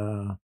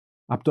τέτοια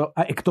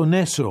εκ των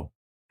έσω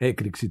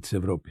έκρηξη της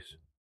Ευρώπης?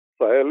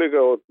 Θα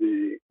έλεγα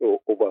ότι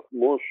ο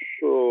βαθμός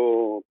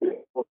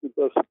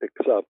πιθανότητας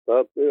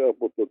εξαρτάται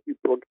από το τι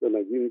πρόκειται να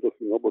γίνει το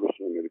φθινόπωρο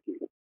στην Αμερική.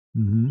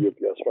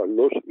 Διότι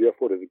ασφαλώς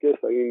διαφορετικές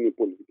θα είναι οι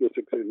πολιτικές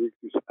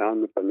εξελίξεις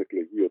αν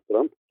επανεκλεγεί ο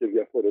Τραμπ και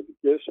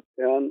διαφορετικές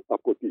εάν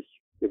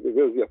αποτύχει. Και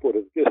βεβαίως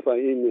διαφορετικές θα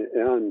είναι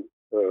εάν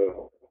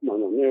με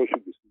ανανέωση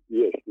της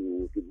θητείας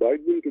του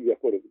Biden, και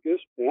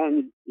διαφορετικές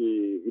εάν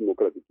οι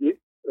δημοκρατικοί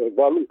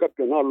βάλουν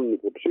κάποιον άλλον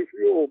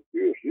υποψήφιο, ο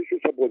οποίος ίσως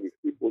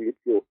αποδειχθεί πολύ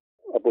πιο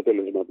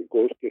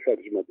αποτελεσματικός και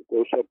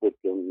χαρισματικός από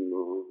τον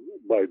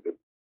Biden.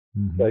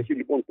 Θα έχει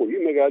λοιπόν πολύ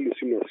μεγάλη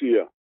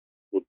σημασία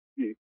το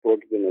τι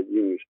πρόκειται να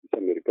γίνει στις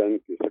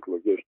αμερικάνικες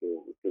εκλογές στο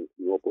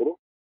φθινόπωρο.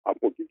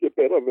 Από εκεί και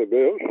πέρα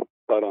βεβαίως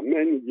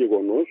παραμένει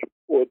γεγονός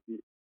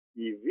ότι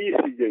η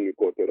Δύση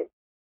γενικότερα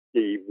και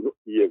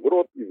η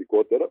Ευρώπη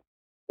ειδικότερα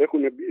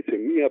έχουν μπει σε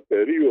μία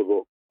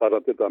περίοδο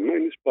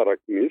παρατεταμένης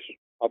παρακμής,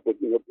 από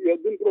την οποία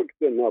δεν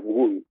πρόκειται να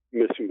βγουν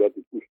με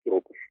συμβατικούς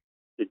τρόπους.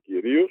 Και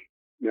κυρίως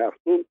με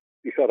αυτόν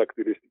τη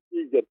χαρακτηριστική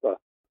για τα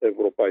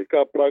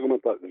ευρωπαϊκά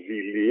πράγματα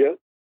δειλία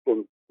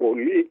των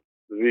πολύ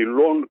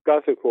δειλών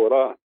κάθε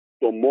φορά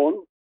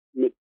τομών,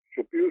 με τους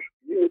οποίους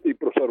γίνεται η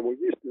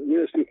προσαρμογή στις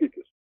νέες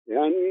συνθήκες.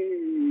 Εάν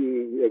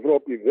η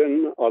Ευρώπη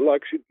δεν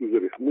αλλάξει τους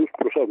ρυθμούς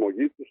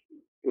προσαρμογής της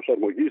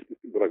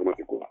στην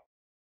πραγματικότητα,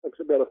 θα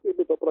ξεπεραστεί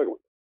από τα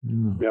πράγματα.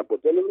 Με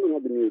αποτέλεσμα να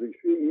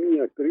δημιουργηθεί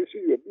μια κρίση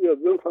η οποία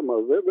δεν θα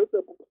μαζεύεται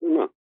από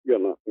πουθενά, για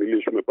να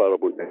μιλήσουμε πάρα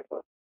πολύ.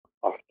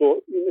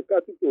 Αυτό είναι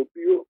κάτι το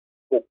οποίο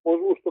ο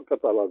κόσμος το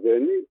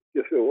καταλαβαίνει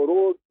και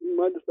θεωρώ ότι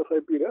μάλιστα θα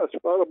επηρεάσει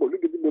πάρα πολύ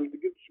και την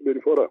πολιτική του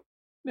συμπεριφορά.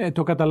 Ναι,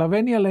 το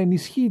καταλαβαίνει, αλλά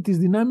ενισχύει τις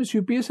δυνάμεις οι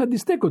οποίες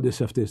αντιστέκονται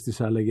σε αυτές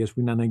τις αλλαγές που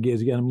είναι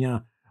αναγκαίες για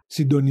μια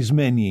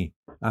συντονισμένη,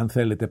 αν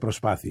θέλετε,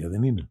 προσπάθεια,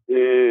 δεν είναι?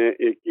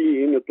 Εκεί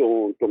είναι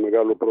το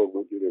μεγάλο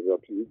πρόβλημα, κύριε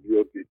Καψή,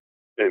 διότι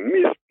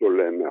εμείς το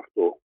λέμε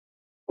αυτό,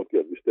 ότι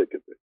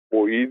αντιστέκεται.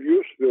 Ο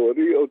ίδιος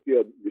θεωρεί ότι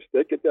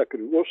αντιστέκεται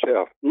ακριβώς σε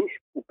αυτούς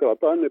που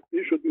κρατάνε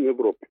πίσω την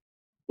Ευρώπη.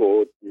 Το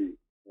ότι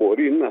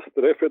μπορεί να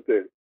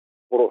στρέφεται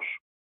προς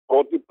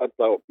πρότυπα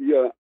τα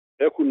οποία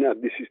έχουν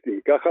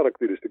αντισυστημικά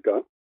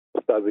χαρακτηριστικά,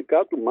 στα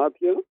δικά του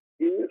μάτια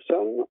είναι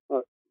σαν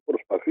να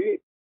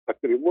προσπαθεί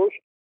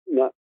ακριβώς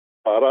να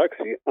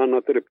παράξει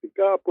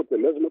ανατρεπτικά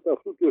αποτελέσματα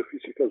αυτού του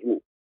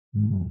εφησυχασμού.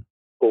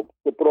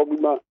 Το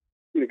πρόβλημα,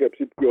 κύριε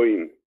Καψή, ποιο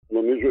είναι?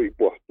 Νομίζω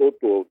υπό αυτό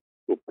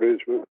το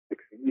πρίσμα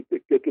εξηγείται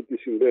και το τι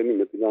συμβαίνει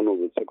με την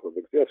άνοδο της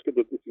ακροδεξιάς και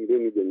το τι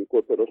συμβαίνει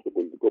γενικότερα στο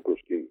πολιτικό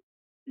προσκήνιο.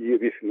 Οι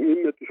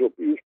ρυθμοί με τους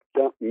οποίους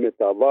πια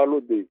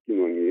μεταβάλλονται οι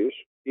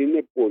κοινωνίες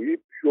είναι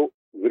πολύ πιο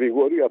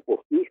γρήγοροι από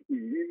αυτούς που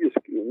οι ίδιες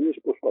κοινωνίες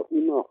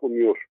προσπαθούν να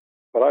αφομοιώσουν.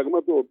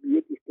 Πράγμα το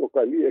οποίο τους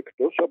προκαλεί,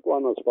 εκτός από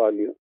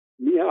ανασφάλεια,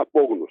 μία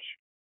απόγνωση.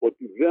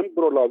 Ότι δεν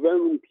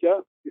προλαβαίνουν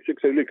πια τις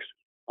εξελίξεις.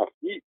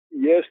 Αυτή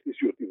η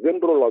αίσθηση ότι δεν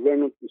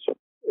προλαβαίνουν τις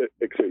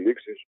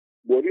εξελίξεις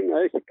μπορεί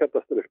να έχει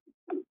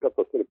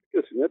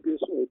καταστρεπτικές συνέπειες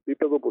σε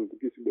επίπεδο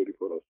πολιτικής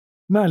συμπεριφοράς.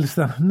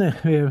 Μάλιστα, ναι,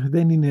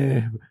 δεν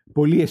είναι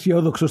πολύ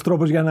αισιόδοξος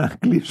τρόπος για να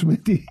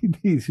κλείσουμε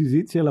τη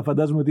συζήτηση, αλλά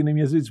φαντάζομαι ότι είναι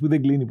μια συζήτηση που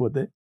δεν κλείνει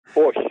ποτέ.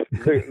 Όχι,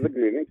 δεν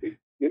κλείνει.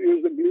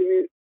 Κυρίως δεν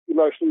κλείνει,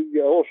 τουλάχιστον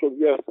για όσο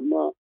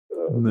διάστημα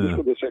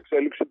βρίσκονται σε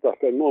εξέλιξη τα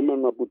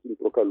φαινόμενα που την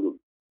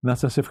προκαλούν. Να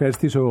σας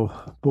ευχαριστήσω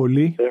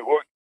πολύ.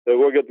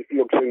 Εγώ για τη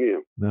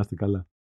φιλοξενία. Να είστε καλά.